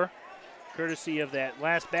 4, courtesy of that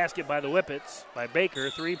last basket by the Whippets, by Baker,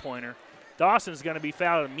 three-pointer. Dawson's going to be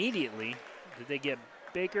fouled immediately. Did they get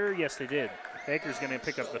Baker? Yes, they did. Baker's going to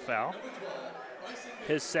pick up the foul.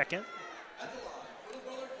 His second.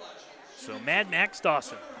 So Mad Max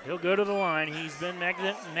Dawson, he'll go to the line. He's been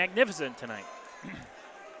magnificent tonight.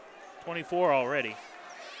 24 already.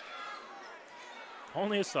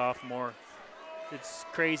 Only a sophomore. It's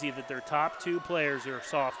crazy that their top 2 players are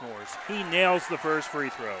sophomores. He nails the first free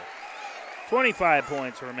throw. 25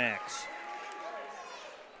 points for Max.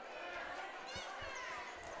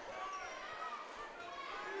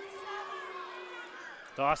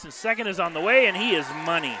 Dawson's second is on the way, and he is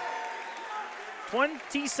money.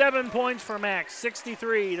 27 points for Max,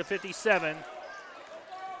 63-57.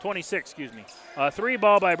 26, excuse me. A 3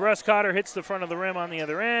 ball by Bruscotter hits the front of the rim on the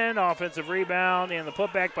other end. Offensive rebound, and the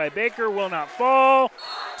putback by Baker will not fall.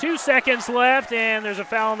 2 seconds left, and there's a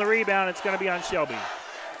foul on the rebound. It's going to be on Shelby.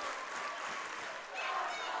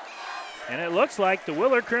 And it looks like the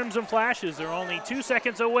Willard Crimson Flashes are only 2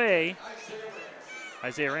 seconds away.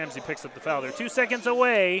 Isaiah Ramsey picks up the foul. They're 2 seconds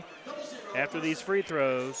away after these free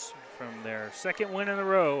throws from their second win in a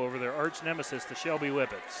row over their arch nemesis, the Shelby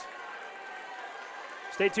Whippets.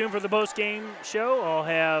 Stay tuned for the post-game show. I'll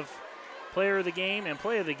have player of the game and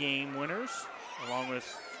play of the game winners, along with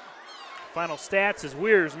final stats as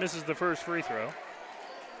Weirs misses the first free throw.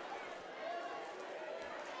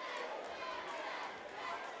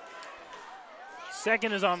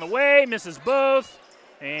 Second is on the way, misses both,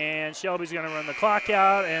 and Shelby's going to run the clock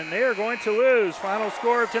out, and they're going to lose. Final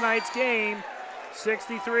score of tonight's game,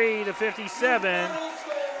 63-57.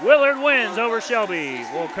 Willard wins over Shelby.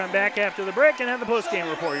 We'll come back after the break and have the post-game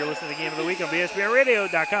report. You're listening to the Game of the Week on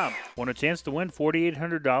VSBNradio.com. Want a chance to win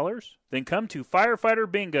 $4,800? Then come to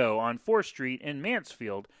Firefighter Bingo on 4th Street in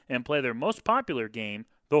Mansfield and play their most popular game,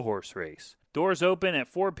 the horse race. Doors open at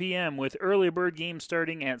 4 p.m. with early bird games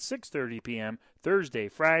starting at 6:30 p.m. Thursday,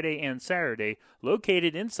 Friday, and Saturday,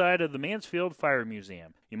 located inside of the Mansfield Fire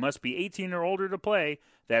Museum. You must be 18 or older to play.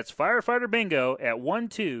 That's Firefighter Bingo at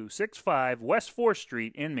 1265 West 4th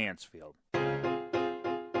Street in Mansfield.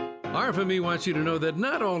 RFME wants you to know that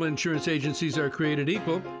not all insurance agencies are created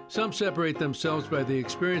equal. Some separate themselves by the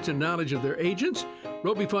experience and knowledge of their agents.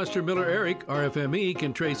 Roby Foster Miller Eric, RFME,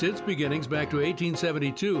 can trace its beginnings back to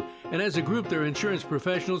 1872, and as a group, their insurance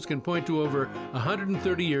professionals can point to over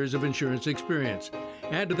 130 years of insurance experience.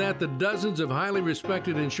 Add to that the dozens of highly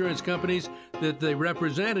respected insurance companies that they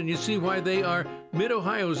represent, and you see why they are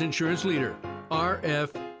Mid-Ohio's insurance leader,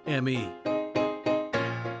 RFME.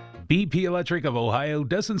 BP Electric of Ohio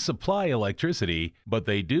doesn't supply electricity, but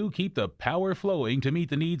they do keep the power flowing to meet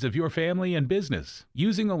the needs of your family and business.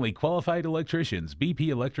 Using only qualified electricians, BP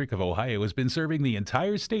Electric of Ohio has been serving the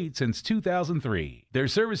entire state since 2003. Their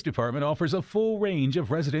service department offers a full range of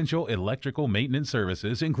residential electrical maintenance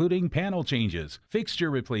services, including panel changes, fixture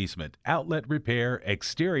replacement, outlet repair,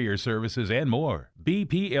 exterior services, and more.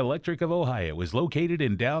 BP Electric of Ohio is located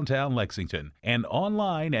in downtown Lexington and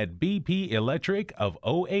online at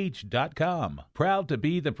bpelectricofoh.com. Proud to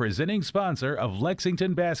be the presenting sponsor of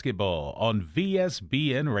Lexington basketball on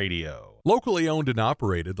VSBN Radio. Locally owned and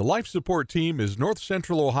operated, the Life Support Team is North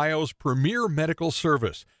Central Ohio's premier medical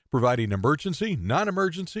service, providing emergency,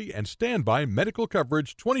 non-emergency, and standby medical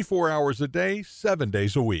coverage 24 hours a day, 7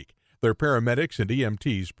 days a week. Their paramedics and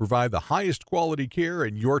EMTs provide the highest quality care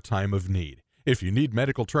in your time of need. If you need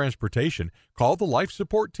medical transportation, call the Life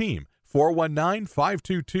Support Team,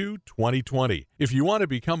 419-522-2020. If you want to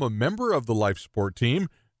become a member of the Life Support Team,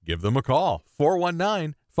 give them a call,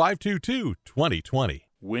 419-522-2020.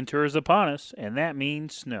 Winter is upon us, and that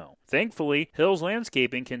means snow. Thankfully, Hills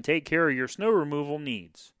Landscaping can take care of your snow removal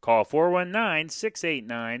needs. Call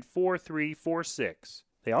 419-689-4346.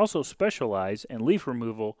 They also specialize in leaf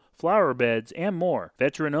removal, flower beds, and more.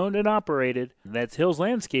 Veteran-owned and operated. That's Hills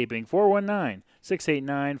Landscaping,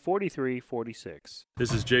 419-689-4346.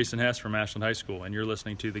 This is Jason Hess from Ashland High School, and you're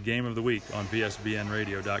listening to the Game of the Week on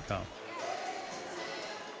VSBNradio.com.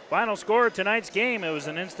 Final score of tonight's game. It was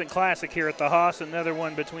an instant classic here at the Haas. Another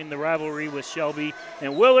one between the rivalry with Shelby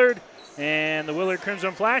and Willard. And the Willard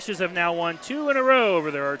Crimson Flashes have now won 2 in a row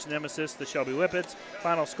over their arch nemesis, the Shelby Whippets.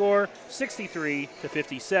 Final score,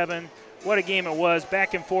 63-57. What a game it was,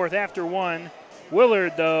 back and forth after one.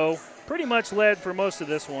 Willard, though, pretty much led for most of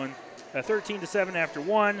this one. 13-7 after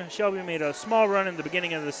one. Shelby made a small run in the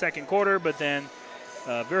beginning of the second quarter, but then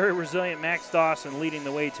very resilient Max Dawson leading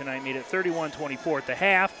the way tonight made it 31-24 at the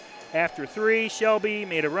half. After 3, Shelby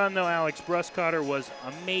made a run, though. Alex Bruscotter was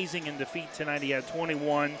amazing in defeat tonight. He had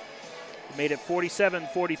 21. Made it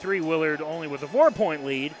 47-43. Willard only with a 4-point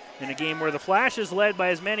lead in a game where the Flashes led by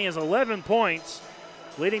as many as 11 points.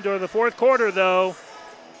 Leading toward the fourth quarter, though,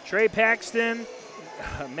 Trey Paxton,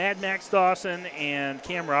 Mad Max Dawson, and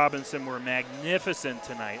Cam Robinson were magnificent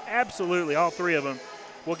tonight. Absolutely, all three of them.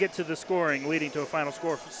 We'll get to the scoring, leading to a final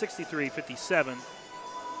score of 63-57.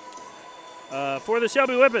 For the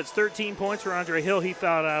Shelby Whippets, 13 points for Andre Hill. He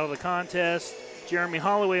fouled out of the contest. Jeremy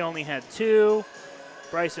Holloway only had 2.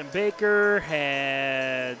 Bryson Baker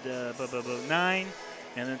had 9.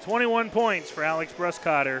 And then 21 points for Alex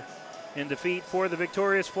Bruscotter in defeat for the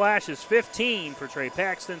victorious Flashes. 15 for Trey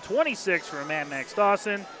Paxton, 26 for Mad Max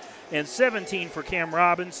Dawson, and 17 for Cam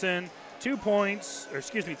Robinson. 3 points for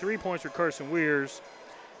Carson Weirs,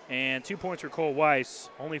 and 2 points for Cole Weiss.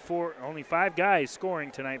 Only 5 guys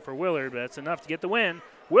scoring tonight for Willard, but that's enough to get the win.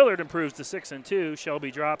 Willard improves to 6-2.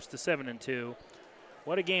 Shelby drops to 7-2.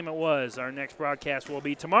 What a game it was. Our next broadcast will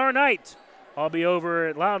be tomorrow night. I'll be over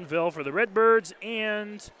at Loudonville for the Redbirds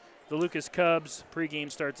and the Lucas Cubs.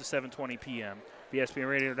 Pregame starts at 7:20 p.m.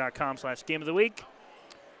 VSBNradio.com/Game of the Week.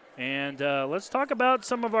 And let's talk about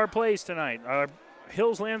some of our plays tonight. Our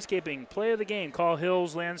Hills Landscaping play of the game. Call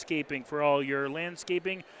Hills Landscaping for all your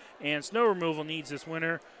landscaping and snow removal needs this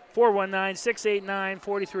winter.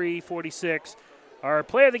 419-689-4346. Our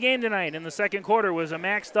play of the game tonight in the second quarter was a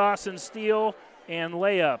Max Dawson steal and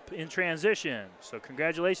layup in transition. So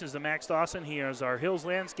congratulations to Max Dawson. He is our Hills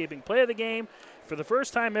Landscaping play of the game. For the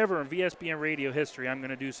first time ever in VSBN radio history, I'm going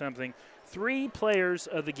to do something. 3 players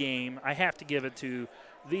of the game. I have to give it to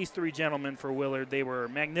these 3 gentlemen for Willard. They were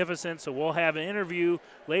magnificent. So we'll have an interview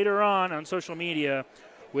later on social media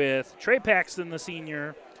with Trey Paxton, the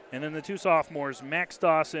senior, and then the 2 sophomores, Max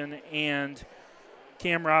Dawson and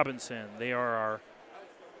Cam Robinson. They are our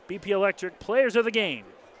BP Electric players of the game.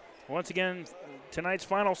 Once again, tonight's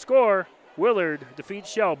final score, Willard defeats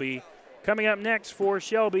Shelby. Coming up next for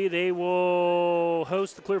Shelby, they will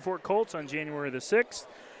host the Clear Fork Colts on January the 6th.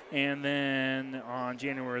 And then on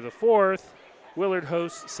January the 4th, Willard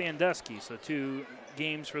hosts Sandusky. So 2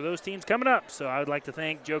 games for those teams coming up. So I would like to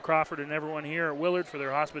thank Joe Crawford and everyone here at Willard for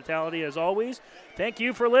their hospitality as always. Thank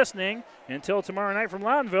you for listening. Until tomorrow night from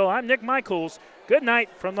Loudonville, I'm Nick Michaels. Good night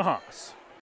from the Hawks.